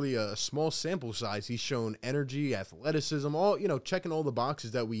literally a small sample size. He's shown energy, athleticism, checking all the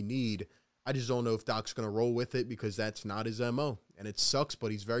boxes that we need. I just don't know if Doc's going to roll with it because that's not his MO. And it sucks,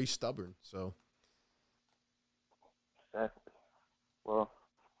 but he's very stubborn. So, Exactly. Well,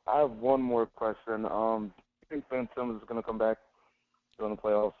 I have one more question. Do you think Ben Simmons is going to come back during the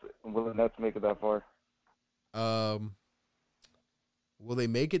playoffs? And will the Nets make it that far? Will they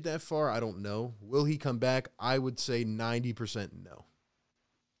make it that far? I don't know. Will he come back? I would say 90% no.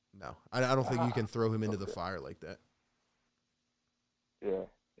 No. I don't think you can throw him into the fire like that. Yeah.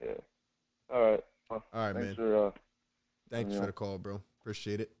 All right. Well, all right, thanks man. Thanks for the call, bro.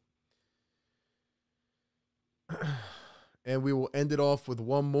 Appreciate it. And we will end it off with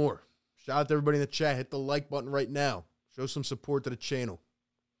one more. Shout out to everybody in the chat. Hit the like button right now. Show some support to the channel.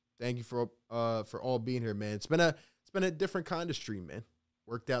 Thank you for all being here, man. It's been a different kind of stream, man.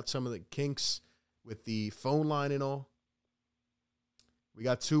 Worked out some of the kinks with the phone line and all. We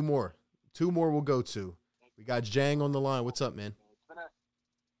got two more. Two more we'll go to. We got Jang on the line. What's up, man?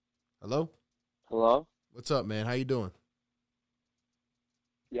 Hello? Hello? What's up, man? How you doing?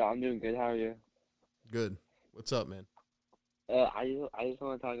 Yeah, I'm doing good. How are you? Good. What's up, man? I just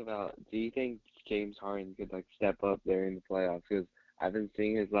want to talk about, do you think James Harden could, step up there in the playoffs? Because I've been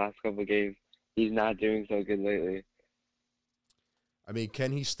seeing his last couple of games. He's not doing so good lately. I mean,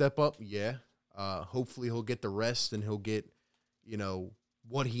 can he step up? Yeah. Hopefully he'll get the rest and he'll get,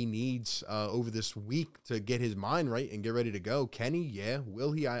 what he needs over this week to get his mind right and get ready to go. Can he? Yeah.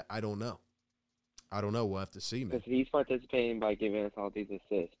 Will he? I don't know. I don't know. We'll have to see, man. Because he's participating by giving us all these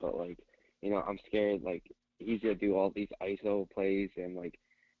assists, but, I'm scared, he's going to do all these ISO plays and,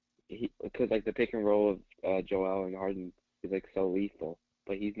 because, the pick and roll of Joel and Harden is, so lethal,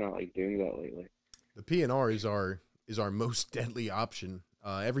 but he's not, doing that lately. The PNR is our most deadly option.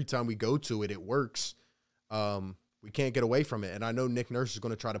 Every time we go to it, it works. We can't get away from it. And I know Nick Nurse is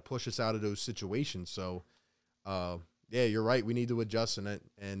going to try to push us out of those situations. So, yeah, you're right. We need to adjust in it.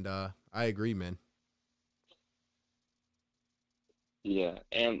 And I agree, man. Yeah,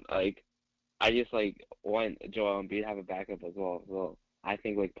 and, I just, want Joel Embiid to have a backup as well. So I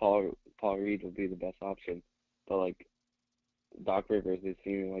think, Paul Reed would be the best option. But, Doc Rivers is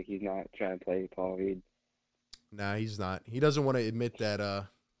seeming like he's not trying to play Paul Reed. Nah, he's not. He doesn't want to admit that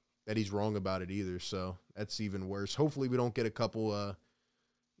that he's wrong about it either. So that's even worse. Hopefully we don't get a couple,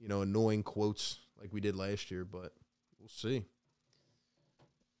 annoying quotes like we did last year, but we'll see.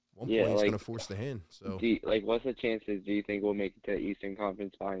 One point he's going to force the hand. So, what's the chances? Do you think we'll make it to the Eastern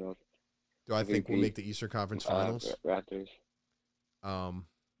Conference Finals? Do I think we'll make the Eastern Conference Finals? Raptors.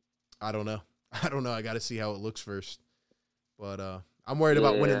 I don't know. I got to see how it looks first. But I'm worried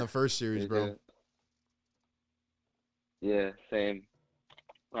about winning the first series, bro. Yeah, same.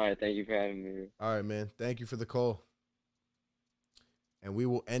 All right, thank you for having me. All right, man. Thank you for the call. And we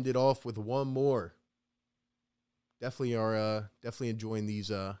will end it off with one more. Definitely enjoying these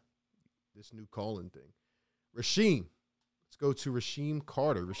this new call-in thing. Rasheem. Let's go to Rasheem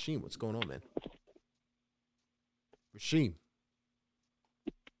Carter. Rasheem, what's going on, man? Rasheem.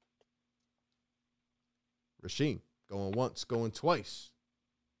 Going once, going twice.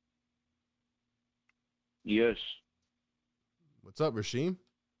 Yes. What's up, Rasheem?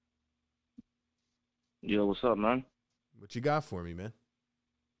 Yo, what's up, man? What you got for me, man?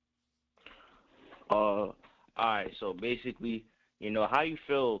 All right, so basically, how you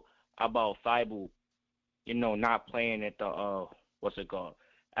feel about Thibault, not playing at the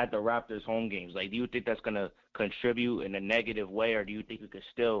at the Raptors home games? Do you think that's gonna contribute in a negative way, or do you think we could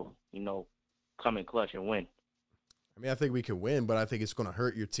still, come in clutch and win? I mean, I think we can win, but I think it's going to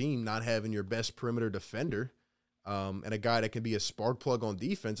hurt your team not having your best perimeter defender and a guy that can be a spark plug on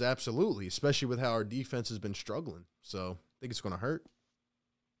defense, absolutely, especially with how our defense has been struggling. So I think it's going to hurt.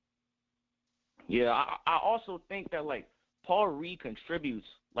 Yeah, I also think that, Paul Reed contributes,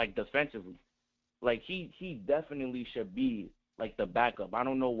 defensively. like he definitely should be like the backup. I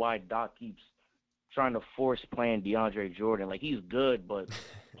don't know why Doc keeps trying to force playing DeAndre Jordan. Like, he's good, but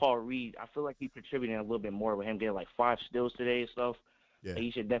Paul Reed, I feel like he's contributing a little bit more with him getting like 5 steals today and stuff. Yeah. Like,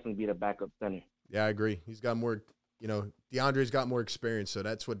 he should definitely be the backup center. Yeah, I agree. He's got more, DeAndre's got more experience, so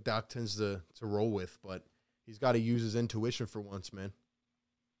that's what Doc tends to roll with. But he's got to use his intuition for once, man.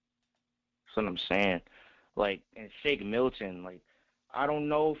 That's what I'm saying. Like, and Shake Milton, like, I don't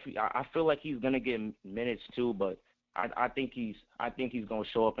know if I feel like he's gonna get minutes too, but I think he's gonna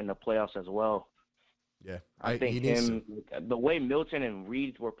show up in the playoffs as well. Yeah, I think the way Milton and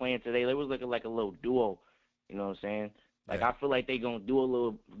Reed were playing today, they was looking like a little duo. You know what I'm saying? Like, I feel like they gonna do a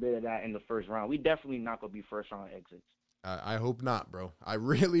little bit of that in the first round. We definitely not gonna be first round exits. I hope not, bro. I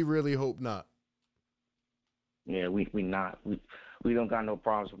really, really hope not. Yeah, we not. We don't got no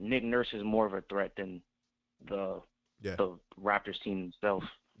problems. Nick Nurse is more of a threat than the Raptors team themselves.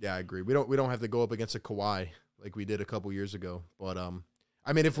 Yeah, I agree. We don't have to go up against a Kawhi like we did a couple years ago. But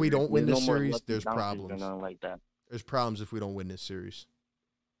I mean, if we don't win this series, there's problems. Like that. There's problems if we don't win this series.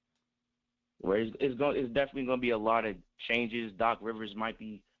 Where it's definitely gonna be a lot of changes. Doc Rivers might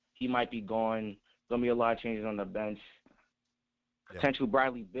be gone. Gonna be a lot of changes on the bench. Potential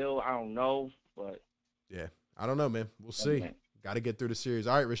Bradley Beal, I don't know, but yeah, I don't know, man. We'll see. Got to get through the series.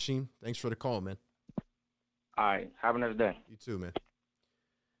 All right, Rasheem, thanks for the call, man. All right, have a nice day. You too, man.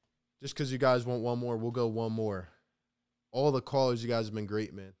 Just because you guys want one more, we'll go one more. All the callers, you guys have been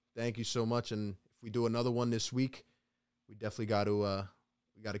great, man. Thank you so much. And if we do another one this week, we definitely got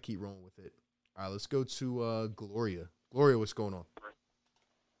to keep rolling with it. All right, let's go to Gloria. Gloria, what's going on?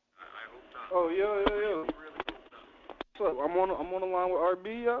 Oh, yo. What's up? I'm on the line with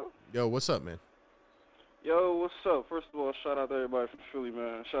RB, yo. Yo, what's up, man? Yo, what's up? First of all, shout out to everybody from Philly,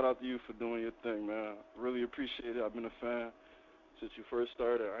 man. Shout out to you for doing your thing, man. Really appreciate it. I've been a fan since you first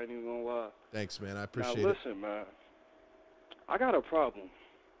started. I ain't even gonna lie. Thanks, man. I appreciate it. Now, listen, man. I got a problem.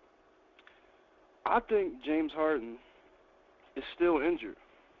 I think James Harden is still injured.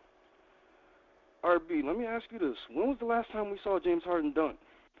 RB, let me ask you this. When was the last time we saw James Harden dunk?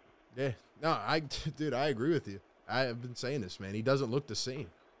 Yeah. No, dude, I agree with you. I have been saying this, man. He doesn't look the same.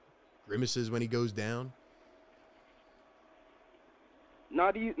 Grimaces when he goes down.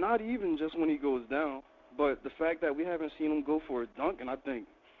 Not even just when he goes down, but the fact that we haven't seen him go for a dunk in, I think,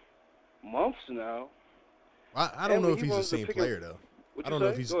 months now. I don't know if he's the same player, though. I don't know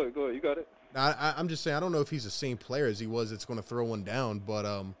if he's. Go ahead. You got it. I'm just saying, I don't know if he's the same player as he was that's going to throw one down, but,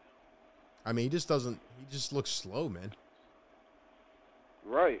 I mean, he just looks slow, man.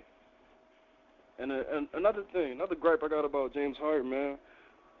 Right. And another gripe I got about James Harden, man.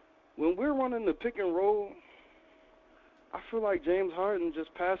 When we're running the pick and roll, I feel like James Harden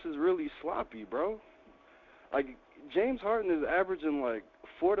just passes really sloppy, bro. Like, James Harden is averaging like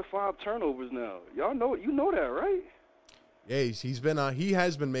 4 to 5 turnovers now. You know that, right? Yeah, he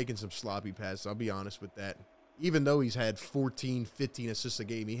has been making some sloppy passes. I'll be honest with that. Even though he's had 14, 15 assists a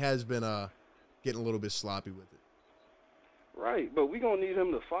game, he has been getting a little bit sloppy with it. Right, but we're going to need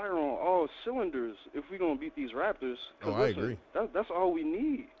him to fire on all cylinders if we're going to beat these Raptors. I agree. That's all we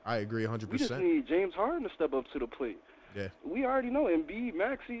need. I agree 100%. We just need James Harden to step up to the plate. Yeah. We already know Embiid,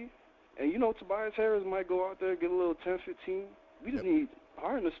 Maxey, and Tobias Harris might go out there and get a little 10, 15. We just need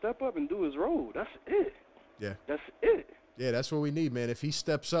Harden to step up and do his role. That's it. Yeah. That's it. Yeah, that's what we need, man. If he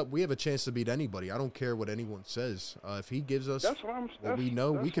steps up, we have a chance to beat anybody. I don't care what anyone says. If he gives us what we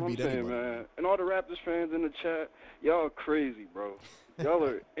know, we can beat anybody. Man. And all the Raptors fans in the chat, y'all crazy, bro. Y'all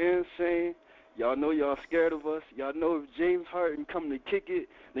are insane. Y'all know y'all scared of us. Y'all know if James Harden come to kick it,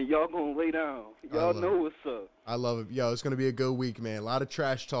 then y'all going to lay down. Y'all know what's up. I love it. Yo, it's going to be a good week, man. A lot of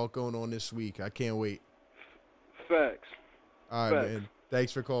trash talk going on this week. I can't wait. Facts. All right, man.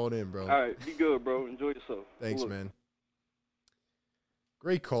 Thanks for calling in, bro. All right. Be good, bro. Enjoy yourself. Thanks, man.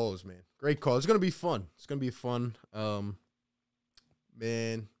 Great calls, man. Great calls. It's going to be fun. It's going to be fun.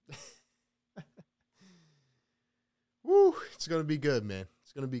 Man. Woo. It's going to be good, man.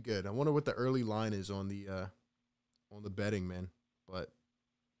 It's going to be good. I wonder what the early line is on the betting, man. But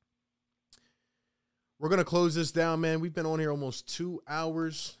we're going to close this down, man. We've been on here almost 2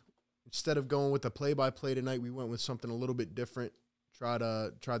 hours. Instead of going with the play-by-play tonight, we went with something a little bit different. Tried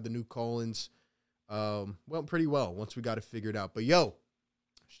the new call-ins. Went pretty well once we got it figured out. But, yo,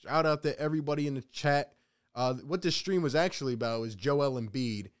 shout out to everybody in the chat. What this stream was actually about is Joel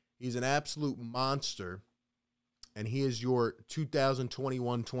Embiid. He's an absolute monster, and he is your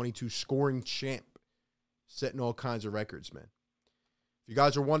 2021-22 scoring champ, setting all kinds of records, man. If you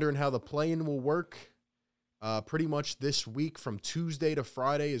guys are wondering how the play-in will work, pretty much this week from Tuesday to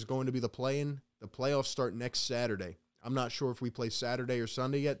Friday is going to be the play-in. The playoffs start next Saturday. I'm not sure if we play Saturday or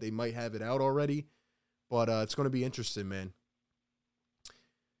Sunday yet. They might have it out already, but it's going to be interesting, man.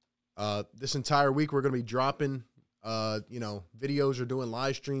 This entire week we're going to be dropping, videos or doing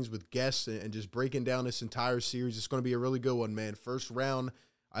live streams with guests and just breaking down this entire series. It's going to be a really good one, man. First round,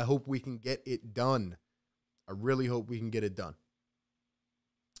 I hope we can get it done. I really hope we can get it done.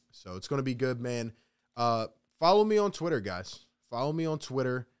 So it's going to be good, man. Follow me on Twitter, guys. Follow me on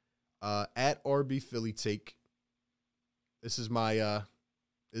Twitter at RBPhillyTake. This is my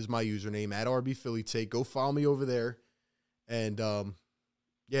username at RBPhillyTake. Go follow me over there, and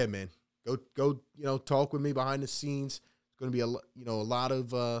yeah, man, go talk with me behind the scenes. It's going to be a lot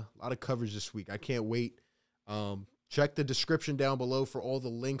of coverage this week. I can't wait. Check the description down below for all the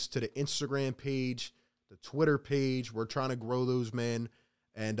links to the Instagram page, the Twitter page. We're trying to grow those, man.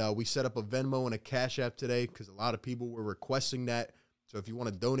 And we set up a Venmo and a Cash App today because a lot of people were requesting that. So if you want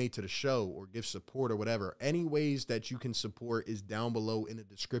to donate to the show or give support or whatever, any ways that you can support is down below in the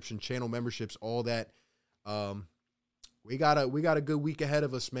description. Channel memberships, all that. We got a good week ahead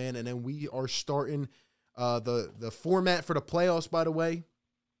of us, man. And then we are starting the format for the playoffs, by the way.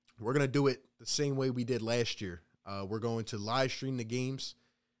 We're going to do it the same way we did last year. We're going to live stream the games,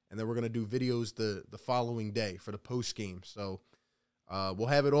 and then we're going to do videos the following day for the post game. So we'll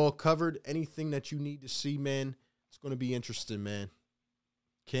have it all covered. Anything that you need to see, man, it's going to be interesting, man.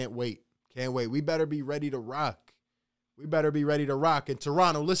 Can't wait. Can't wait. We better be ready to rock. We better be ready to rock. And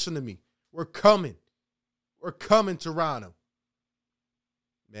Toronto, listen to me. We're coming. We're coming, Toronto.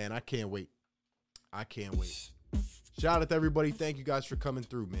 Man, I can't wait. I can't wait. Shout out to everybody. Thank you guys for coming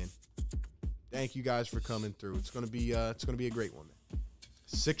through, man. Thank you guys for coming through. It's gonna be a great one, man.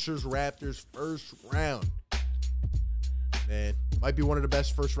 Sixers Raptors first round. Man, might be one of the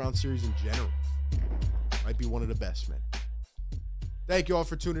best first round series in general. Might be one of the best, man. Thank you all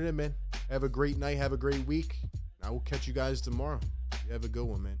for tuning in, man. Have a great night. Have a great week. I will catch you guys tomorrow. You have a good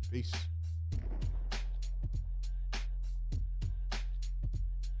one, man. Peace.